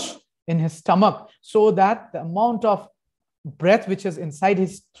push in his stomach, so that the amount of breath which is inside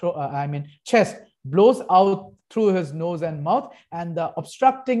his chest blows out through his nose and mouth, and the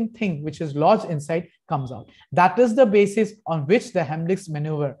obstructing thing which is lodged inside comes out. That is the basis on which the Heimlich's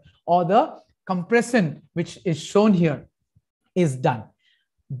maneuver or the compression which is shown here is done.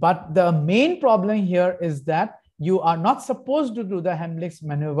 But the main problem here is that you are not supposed to do the Heimlich's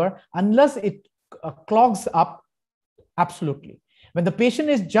maneuver unless it clogs up absolutely. When the patient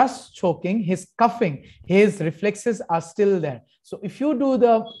is just choking, his coughing, his reflexes are still there. So if you do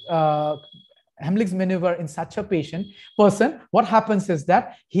the Heimlich's maneuver in such a person, what happens is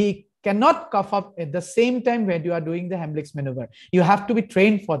that he cannot cough up at the same time when you are doing the Heimlich's maneuver. You have to be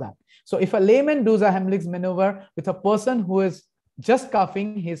trained for that. So if a layman does a Heimlich's maneuver with a person who is just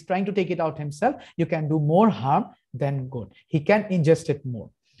coughing, he's trying to take it out himself, you can do more harm than good. He can ingest it more.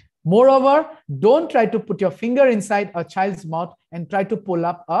 Moreover, don't try to put your finger inside a child's mouth and try to pull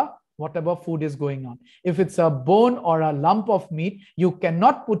up whatever food is going on. If it's a bone or a lump of meat, you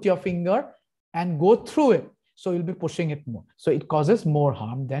cannot put your finger and go through it. So you'll be pushing it more. So it causes more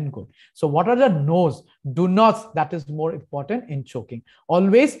harm than good. So what are the no's, do nots? That is more important in choking.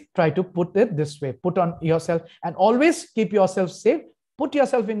 Always try to put it this way. Put on yourself and always keep yourself safe. Put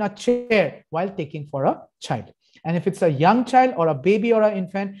yourself in a chair while taking for a child. And if it's a young child or a baby or an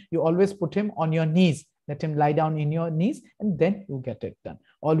infant, you always put him on your knees. Let him lie down in your knees and then you get it done.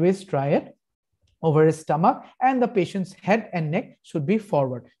 Always try it over his stomach, and the patient's head and neck should be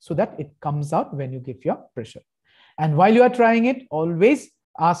forward so that it comes out when you give your pressure. And while you are trying it, always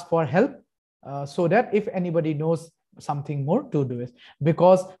ask for help so that if anybody knows something more to do it,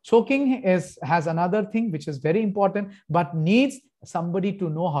 because choking has another thing which is very important but needs somebody to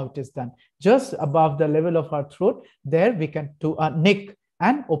know how it is done. Just above the level of our throat, there we can do a nick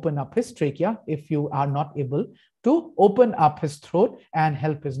and open up his trachea if you are not able to open up his throat and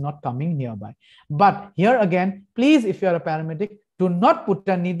help is not coming nearby. But here again, please, if you are a paramedic, do not put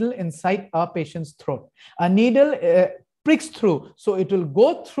a needle inside a patient's throat. A needle pricks through, so it will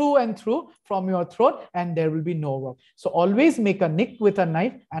go through and through from your throat and there will be no work. So always make a nick with a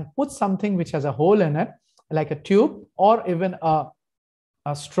knife and put something which has a hole in it, like a tube or even a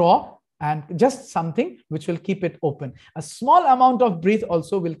straw, and just something which will keep it open. A small amount of breath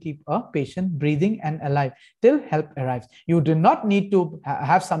also will keep a patient breathing and alive till help arrives. You do not need to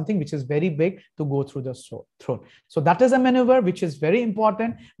have something which is very big to go through the throat. So that is a maneuver which is very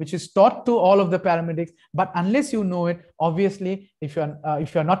important, which is taught to all of the paramedics. But unless you know it, obviously, if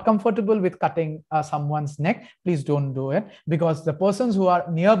you're not comfortable with cutting someone's neck, please don't do it, because the persons who are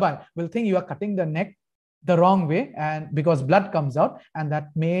nearby will think you are cutting the neck the wrong way, and because blood comes out, and that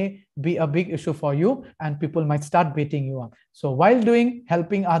may be a big issue for you and people might start beating you up. So while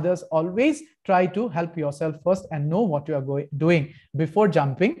helping others, always try to help yourself first and know what you are doing before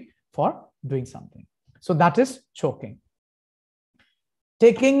jumping for doing something. So that is choking.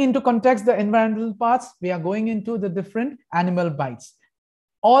 Taking into context the environmental parts, we are going into the different animal bites.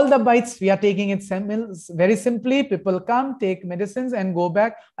 All the bites, we are taking it very simply. People come, take medicines and go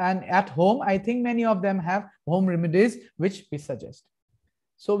back. And at home, I think many of them have home remedies, which we suggest.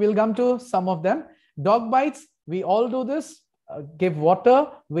 So we'll come to some of them. Dog bites, we all do this. Give water,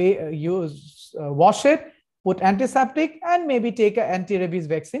 we use wash it, put antiseptic, and maybe take an anti-rabies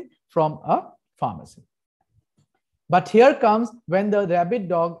vaccine from a pharmacy. But here comes when the rabid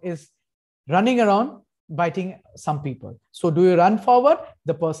dog is running around biting some people. So do you run forward?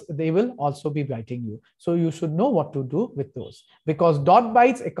 They will also be biting you. So you should know what to do with those, because dog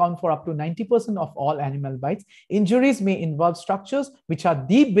bites account for up to 90% of all animal bites. Injuries may involve structures which are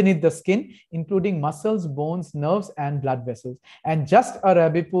deep beneath the skin, including muscles, bones, nerves, and blood vessels. And just a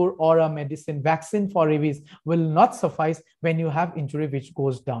Rabipur or a medicine vaccine for rabies will not suffice when you have injury which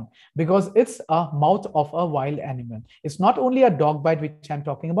goes down, because it's a mouth of a wild animal. It's not only a dog bite which I'm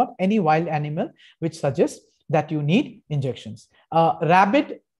talking about, any wild animal which suggests that you need injections.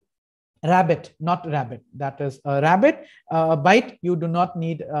 Rabbit, not rabbit. That is a rabbit bite. You do not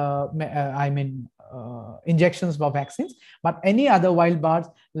need, injections for vaccines. But any other wild birds,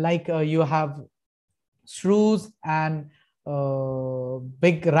 like you have shrews and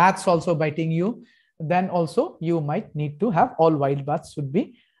big rats also biting you, then also you might need to have all wild birds should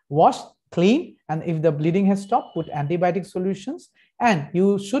be washed, clean, and if the bleeding has stopped, put antibiotic solutions, and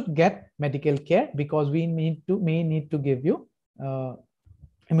you should get medical care, because we may need to give you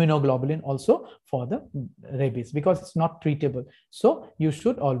immunoglobulin also for the rabies, because it's not treatable. So you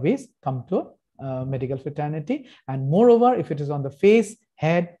should always come to medical fraternity. And moreover, if it is on the face,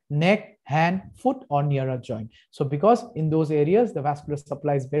 head, neck, hand, foot, or near a joint. So because in those areas, the vascular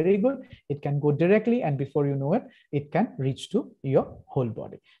supply is very good, it can go directly, and before you know it, it can reach to your whole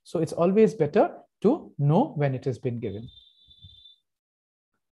body. So it's always better to know when it has been given.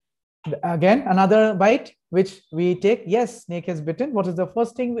 Again, another bite which we take. Yes, snake has bitten. What is the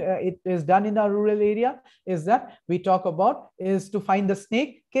first thing it is done in our rural area is that we talk about is to find the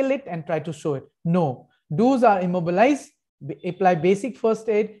snake, kill it, and try to show it. No, do's are immobilize, apply basic first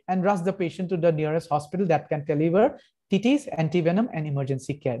aid, and rush the patient to the nearest hospital that can deliver TTs, antivenom, and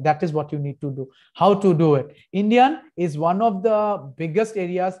emergency care. That is what you need to do. How to do it? Indian is one of the biggest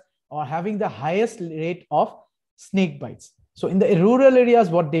areas or having the highest rate of snake bites. So in the rural areas,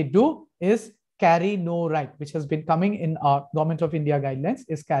 what they do is carry no right, which has been coming in our Government of India guidelines,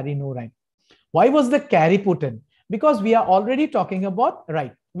 is carry no right. Why was the carry put in? Because we are already talking about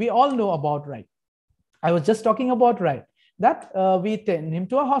right. We all know about right. I was just talking about right, that we send him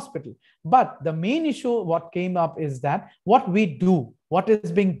to a hospital. But the main issue what came up is that what we do, what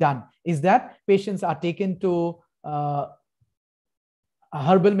is being done is that patients are taken to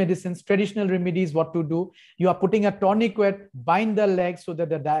herbal medicines, traditional remedies, what to do. You are putting a tourniquet, bind the leg so that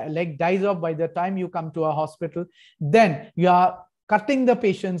the leg dies off by the time you come to a hospital. Then you are cutting the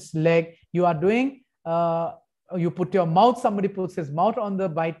patient's leg. You are doing, you put your mouth, somebody puts his mouth on the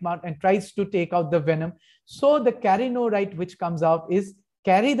bite mark and tries to take out the venom. So the carry no right which comes out is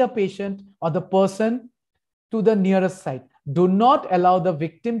carry the patient or the person to the nearest site. Do not allow the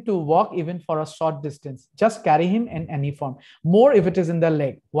victim to walk even for a short distance. Just carry him in any form. More if it is in the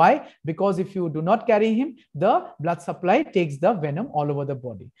leg. Why? Because if you do not carry him, the blood supply takes the venom all over the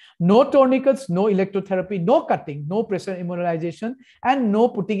body. No tourniquets, no electrotherapy, no cutting, no pressure immobilization, and no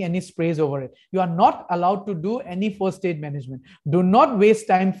putting any sprays over it. You are not allowed to do any first aid management. Do not waste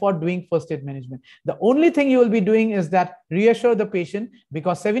time for doing first aid management. The only thing you will be doing is that reassure the patient,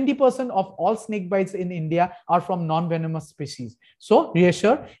 because 70% of all snake bites in India are from non-venomous species. So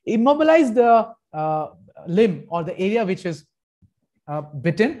reassure, immobilize the limb or the area which is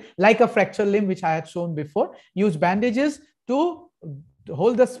bitten, like a fractured limb which I had shown before. Use bandages to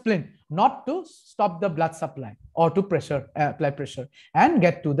hold the splint, not to stop the blood supply or to apply pressure, and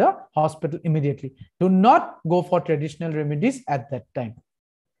get to the hospital immediately. Do not go for traditional remedies at that time.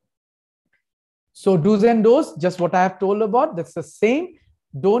 So do's and don'ts, just what I have told about, that's the same.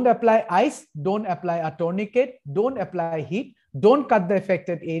 Don't apply ice, don't apply a tourniquet, don't apply heat, don't cut the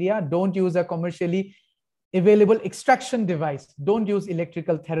affected area, don't use a commercially available extraction device, don't use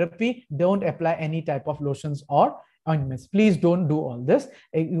electrical therapy, don't apply any type of lotions or ointments. Please don't do all this.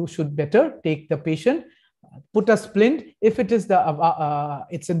 You should better take the patient, put a splint. If it is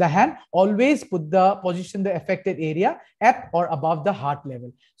it's in the hand, always position the affected area at or above the heart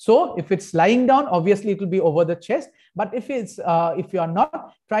level. So if it's lying down, obviously it will be over the chest. But if you are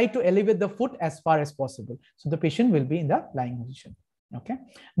not, try to elevate the foot as far as possible. So the patient will be in the lying position. Okay.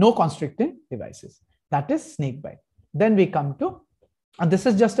 No constricting devices. That is snake bite. Then we come to, and this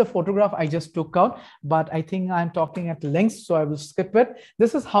is just a photograph I just took out, but I think I'm talking at length, so I will skip it.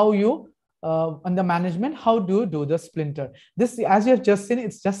 This is how you on the management, how do you do the splinter? This, as you have just seen,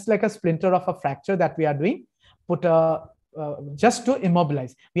 it's just like a splinter of a fracture that we are doing. Put a just to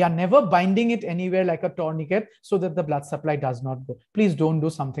immobilize. We are never binding it anywhere like a tourniquet so that the blood supply does not go. Please don't do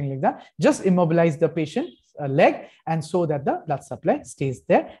something like that. Just immobilize the patient's leg, and so that the blood supply stays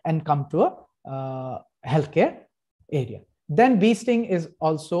there and come to a healthcare area. Then bee sting is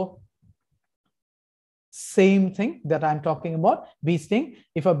also same thing that I'm talking about. Bee sting.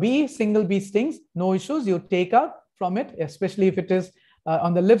 If a single bee stings, no issues. You take out from it, especially if it is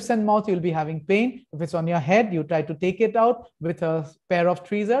on the lips and mouth, you'll be having pain. If it's on your head, you try to take it out with a pair of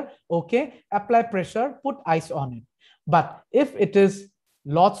tweezers. Okay, apply pressure, put ice on it. But if it is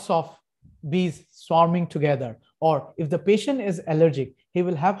lots of bees swarming together, or if the patient is allergic, he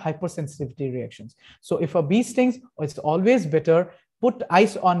will have hypersensitivity reactions. So if a bee stings, it's always better, put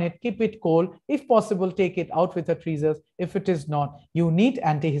ice on it, keep it cold. If possible, take it out with the tweezers. If it is not, you need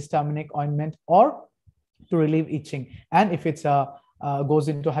antihistaminic ointment or to relieve itching. And if it's goes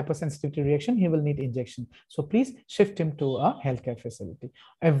into hypersensitivity reaction, he will need injection. So please shift him to a healthcare facility.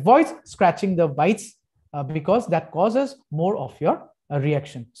 Avoid scratching the bites because that causes more of your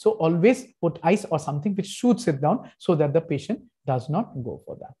reaction. So always put ice or something which shoots it down so that the patient does not go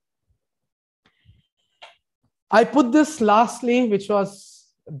for that. I put this lastly, which was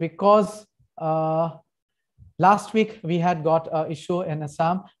because last week we had got an issue in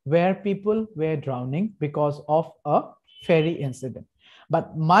Assam where people were drowning because of a ferry incident.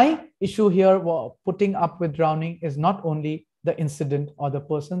 But my issue here, putting up with drowning, is not only the incident or the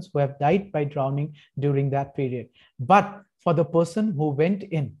persons who have died by drowning during that period, but for the person who went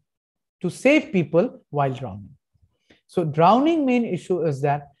in to save people while drowning. So drowning main issue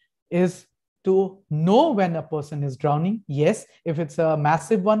is to know when a person is drowning. Yes, if it's a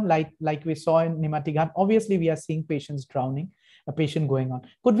massive one, like we saw in Nimati Ghat, obviously we are seeing patients drowning. a patient going on.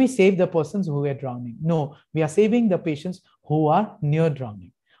 Could we save the persons who are drowning? No, we are saving the patients who are near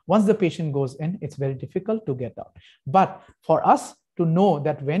drowning. Once the patient goes in, it's very difficult to get out. But for us to know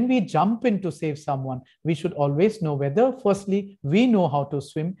that when we jump in to save someone, we should always know whether, firstly, we know how to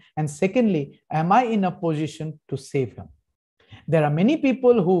swim, and secondly, am I in a position to save him? There are many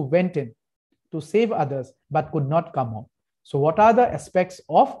people who went in to save others but could not come home. So what are the aspects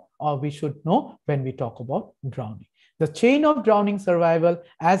of, or we should know when we talk about drowning? The chain of drowning survival,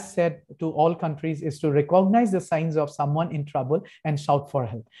 as said to all countries, is to recognize the signs of someone in trouble and shout for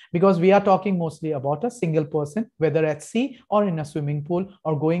help. Because we are talking mostly about a single person, whether at sea or in a swimming pool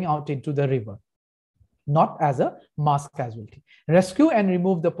or going out into the river, not as a mass casualty. Rescue and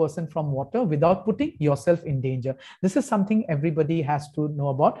remove the person from water without putting yourself in danger. This is something everybody has to know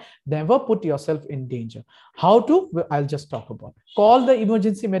about. Never put yourself in danger. How to? I'll just talk about. Call the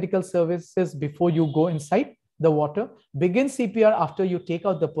emergency medical services before you go inside the water. Begin CPR after you take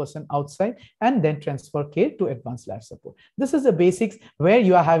out the person outside, and then transfer care to advanced life support. This is the basics where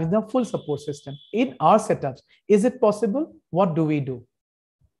you are having the full support system. In our setups, is it possible? What do we do?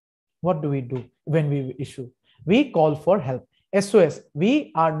 What do we do when we issue? We call for help. SOS,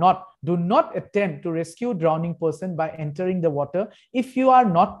 we are not, do not attempt to rescue drowning person by entering the water if you are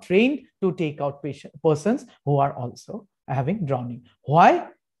not trained to take out persons who are also having drowning. Why?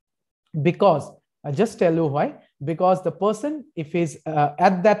 Because, I'll just tell you why. Because the person, if he's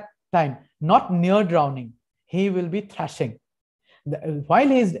at that time not near drowning, he will be thrashing. While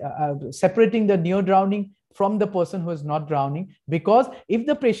he's separating the near drowning from the person who is not drowning, because if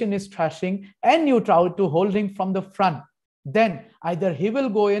the patient is thrashing and you try to hold him from the front, then either he will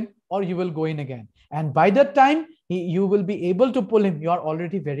go in or you will go in again. And by the time you will be able to pull him, you are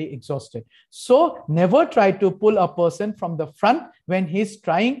already very exhausted. So never try to pull a person from the front when he's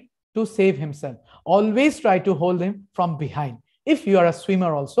trying to save himself. Always try to hold him from behind. If you are a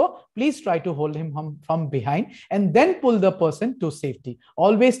swimmer also, please try to hold him from behind and then pull the person to safety.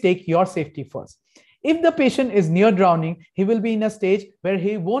 Always take your safety first. If the patient is near drowning, he will be in a stage where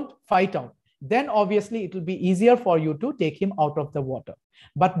he won't fight out. Then obviously it will be easier for you to take him out of the water.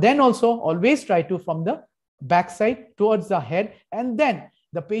 But then also always try to from the backside towards the head, and then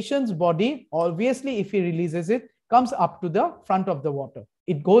the patient's body, obviously if he releases it, comes up to the front of the water.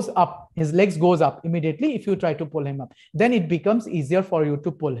 It goes up, his legs goes up immediately if you try to pull him up. Then it becomes easier for you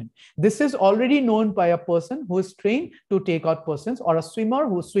to pull him. This is already known by a person who is trained to take out persons, or a swimmer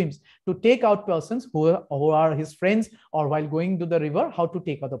who swims to take out persons who are his friends, or while going to the river, how to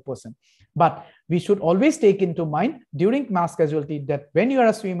take out the person. But we should always take into mind during mass casualty that when you are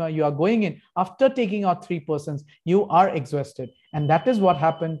a swimmer, you are going in, after taking out 3 persons, you are exhausted. And that is what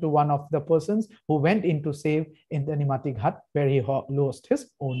happened to one of the persons who went in to save in the pneumatic hut, where he lost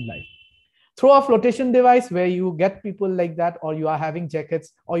his own life. Throw a flotation device where you get people like that, or you are having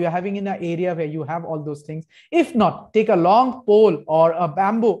jackets, or you're having in an area where you have all those things. If not, take a long pole or a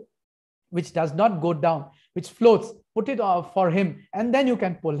bamboo which does not go down, which floats, put it for him, and then you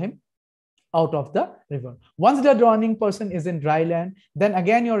can pull him out of the river. Once the drowning person is in dry land, then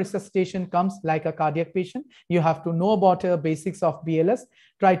again your resuscitation comes like a cardiac patient. You have to know about the basics of BLS,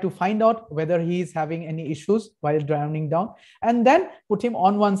 try to find out whether he is having any issues while drowning down, and then put him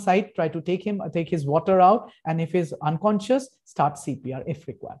on one side, try to take his water out, and if he's unconscious, start CPR if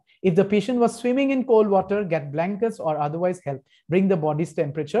required. If the patient was swimming in cold water, get blankets or otherwise help. Bring the body's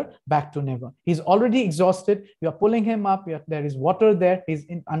temperature back to never. He's already exhausted. You are pulling him up. There is water there. He's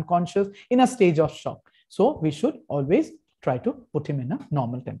unconscious, in a stage of shock. So we should always try to put him in a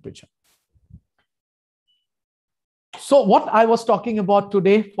normal temperature. So what I was talking about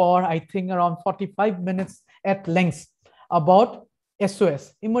today for, I think, around 45 minutes at length about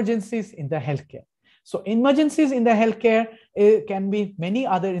SOS, emergencies in the healthcare. So emergencies in the healthcare, it can be many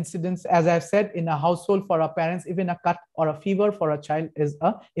other incidents. As I've said, in a household for our parents, even a cut or a fever for a child is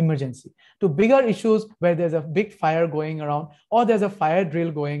an emergency. To bigger issues where there's a big fire going around, or there's a fire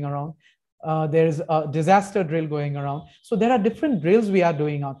drill going around, there's a disaster drill going around. So there are different drills we are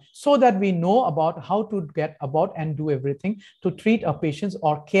doing on, so that we know about how to get about and do everything to treat a patient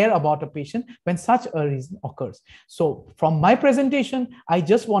or care about a patient when such a reason occurs. So from my presentation, I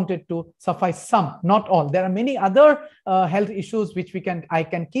just wanted to suffice some, not all. There are many other health issues which I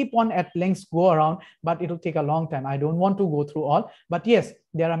can keep on at length go around, but it'll take a long time. I don't want to go through all, but yes,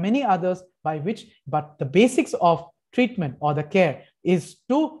 there are many others by which, but the basics of treatment or the care is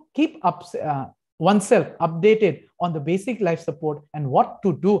to keep up oneself updated on the basic life support and what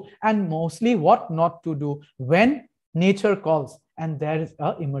to do, and mostly what not to do when nature calls and there is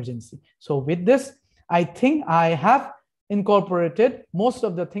an emergency. So with this, I think I have incorporated most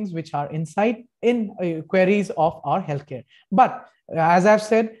of the things which are inside in queries of our healthcare. But as I've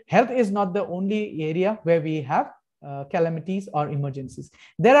said, health is not the only area where we have calamities or emergencies.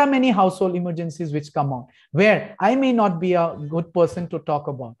 There are many household emergencies which come out where I may not be a good person to talk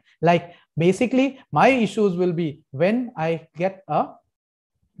about. Like basically my issues will be when I get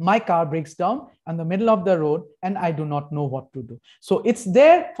my car breaks down in the middle of the road and I do not know what to do. So it's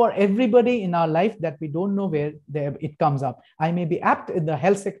there for everybody in our life that we don't know where it comes up. I may be apt in the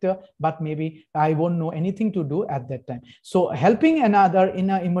health sector, but maybe I won't know anything to do at that time. So helping another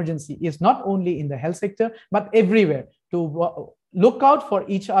in an emergency is not only in the health sector, but everywhere to look out for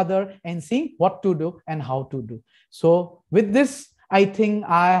each other and see what to do and how to do. So with this, I think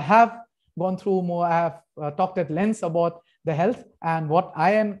I have gone through more, I have talked at length about the health and what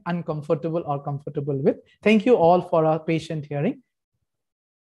I am uncomfortable or comfortable with. Thank you all for a patient hearing.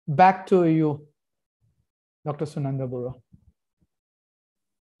 Back to you, Dr. Sunanda Bura.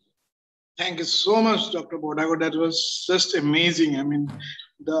 Thank you so much, Dr. Bodago. That was just amazing. I mean,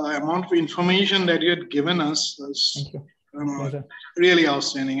 the amount of information that you had given us was really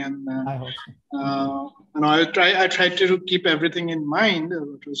outstanding. And I hope so. I tried to keep everything in mind.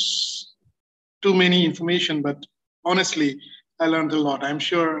 It was too many information, but honestly, I learned a lot. I'm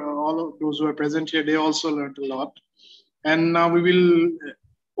sure all of those who are present here, they also learned a lot. And now we will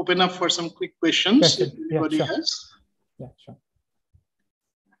open up for some quick questions if anybody has. Yeah, sure.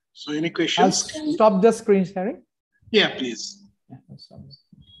 So any questions? I'll stop the screen sharing. Yeah, please.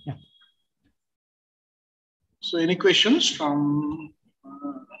 Yeah. So any questions from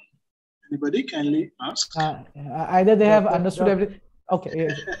anybody? Kindly ask. Either they have understood everything. Okay,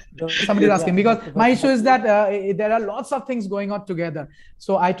 somebody is asking, because my issue is that there are lots of things going on together.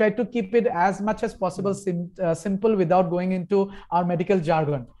 So I try to keep it as much as possible simple without going into our medical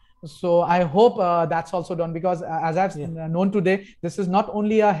jargon. So I hope that's also done, because as I've known today, this is not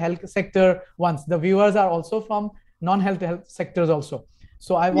only a health sector ones. The viewers are also from non-health sectors also.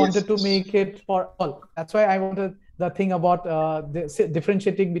 So I wanted to make it for all. That's why I wanted the thing about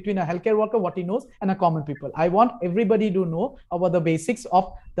differentiating between a healthcare worker, what he knows, and a common people. I want everybody to know about the basics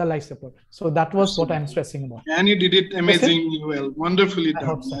of the life support. So that was what I'm stressing about. And you did it amazingly well, wonderfully done. I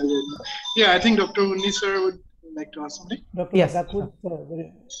hope so. Yeah, I think Dr. Unni sir would like to ask something. Dr. Yes. Dr.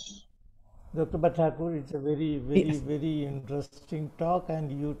 Bhattakur, it's a very interesting talk,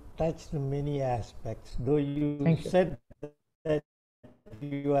 and you touched many aspects. Though you said that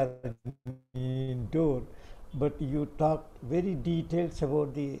you are indoor, but you talked very details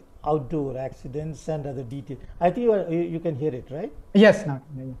about the outdoor accidents and other details. I think you can hear it, right? Yes. Now.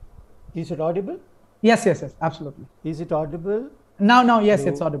 Is it audible? Yes, absolutely. Is it audible? Now, yes,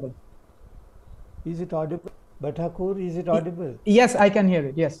 it's audible. Is it audible? Bhattakur, is it audible? Yes, I can hear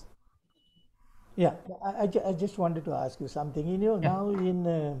it, yes. Yeah, I just wanted to ask you something. You know, now in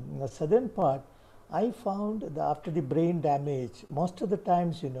the southern part, I found that after the brain damage, most of the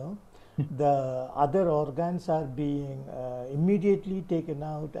times, you know, the other organs are being immediately taken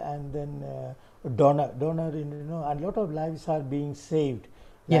out, and then donor, you know, and a lot of lives are being saved.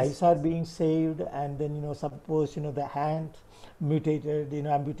 Lives are being saved, and then, you know, suppose, you know, the hand mutated, you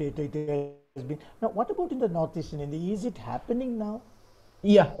know, amputated has been. Now, what about in the Northeastern India? Is it happening now?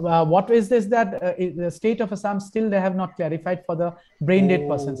 Yeah, what is this that the state of Assam still they have not clarified for the brain dead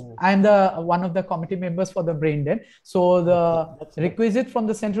persons. I am the one of the committee members for the brain dead. So the requisite from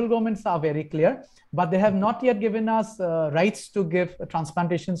the central governments are very clear, but they have not yet given us rights to give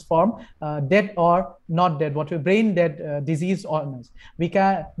transplantations from dead or not dead, what we brain dead diseased donors. We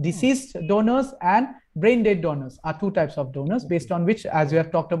can deceased donors and brain dead donors are two types of donors based on which, as we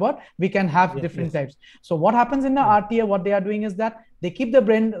have talked about, we can have different types. So what happens in the RTA, what they are doing is that they keep the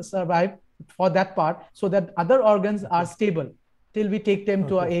brain survive for that part so that other organs are stable till we take them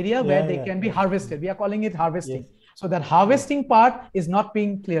to an area where they can be harvested. We are calling it harvesting. So that harvesting part is not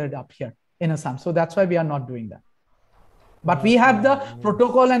being cleared up here in Assam. So that's why we are not doing that. But we have the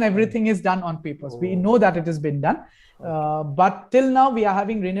protocol and everything is done on papers. We know that it has been done. But till now, we are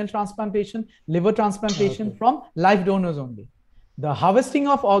having renal transplantation, liver transplantation from live donors only. The harvesting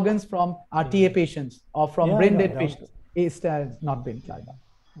of organs from RTA patients or from brain dead patients has not been carried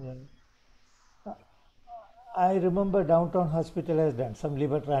out. I remember Downtown Hospital has done some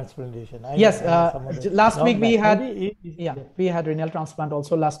liver transplantation. Last week we had we had renal transplant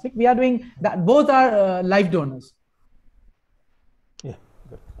also last week. We are doing that. Both are live donors. Yeah,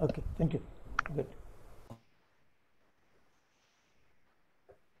 good. Okay, thank you. Good.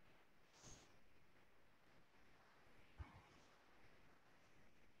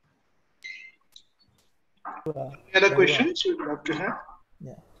 Any other questions you'd love to have?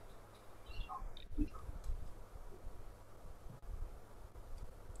 Yeah.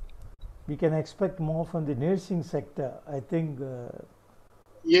 we can expect more from the nursing sector. I think,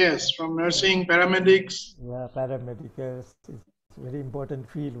 Yes, from nursing, paramedics. yeah, paramedicals, it's very important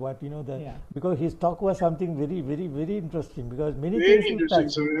field. What, Yeah. because his talk was something very, very, very interesting, because many Very things he interesting.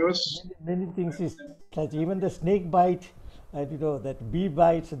 touched, So it was many things he touched, even the snake bite, and that bee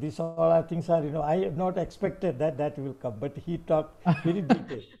bites, these all are things are, I have not expected that will come, but he talked very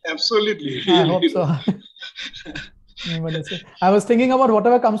detailed. absolutely. I hope so. I was thinking about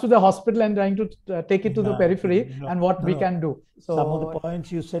whatever comes to the hospital and trying to take it to the periphery and what we can do. So some of the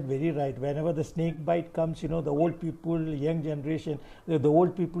points you said very right. Whenever the snake bite comes, the old people, young generation, the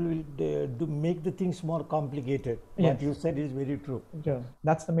old people will do make the things more complicated. What Yes. you said is very true. yeah,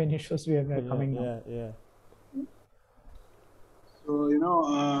 that's the main issues we are coming now. Yeah. So,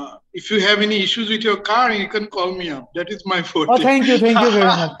 if you have any issues with your car, you can call me up. That is my forte. Oh, thank you very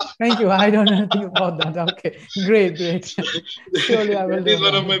much. Thank you. I don't know anything about that. Okay, great. So, Surely I will that do is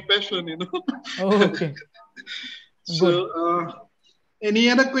one of that. my passion. Oh, okay. So, any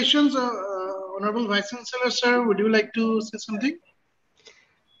other questions, Honorable Vice Chancellor, sir? Would you like to say something?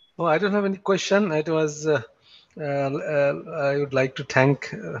 Oh, I don't have any question. It was, I would like to thank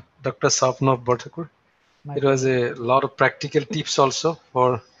Dr. Sapnav Bhattakur. It was a lot of practical tips also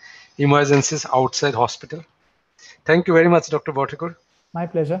for emergencies outside hospital. Thank you very much, Dr. Bhattakur. My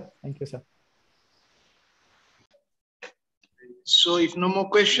pleasure. Thank you, sir. So if no more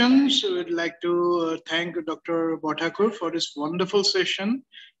questions, we would like to thank Dr. Bhattakur for this wonderful session.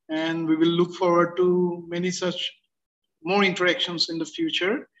 And we will look forward to many such more interactions in the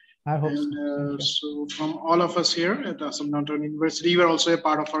future. I hope and, so. From all of us here at Assam Downtown University, you are also a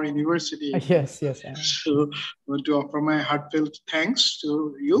part of our university. Yes. So I want to offer my heartfelt thanks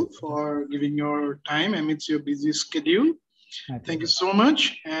to you for giving your time amidst your busy schedule. Thank you so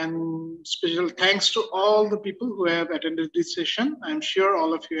much. And special thanks to all the people who have attended this session. I'm sure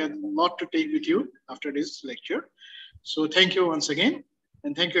all of you had a lot to take with you after this lecture. So thank you once again.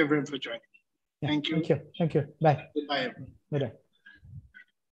 And thank you everyone for joining. Yeah, thank you. Thank you. Bye. Goodbye, everyone. Bye.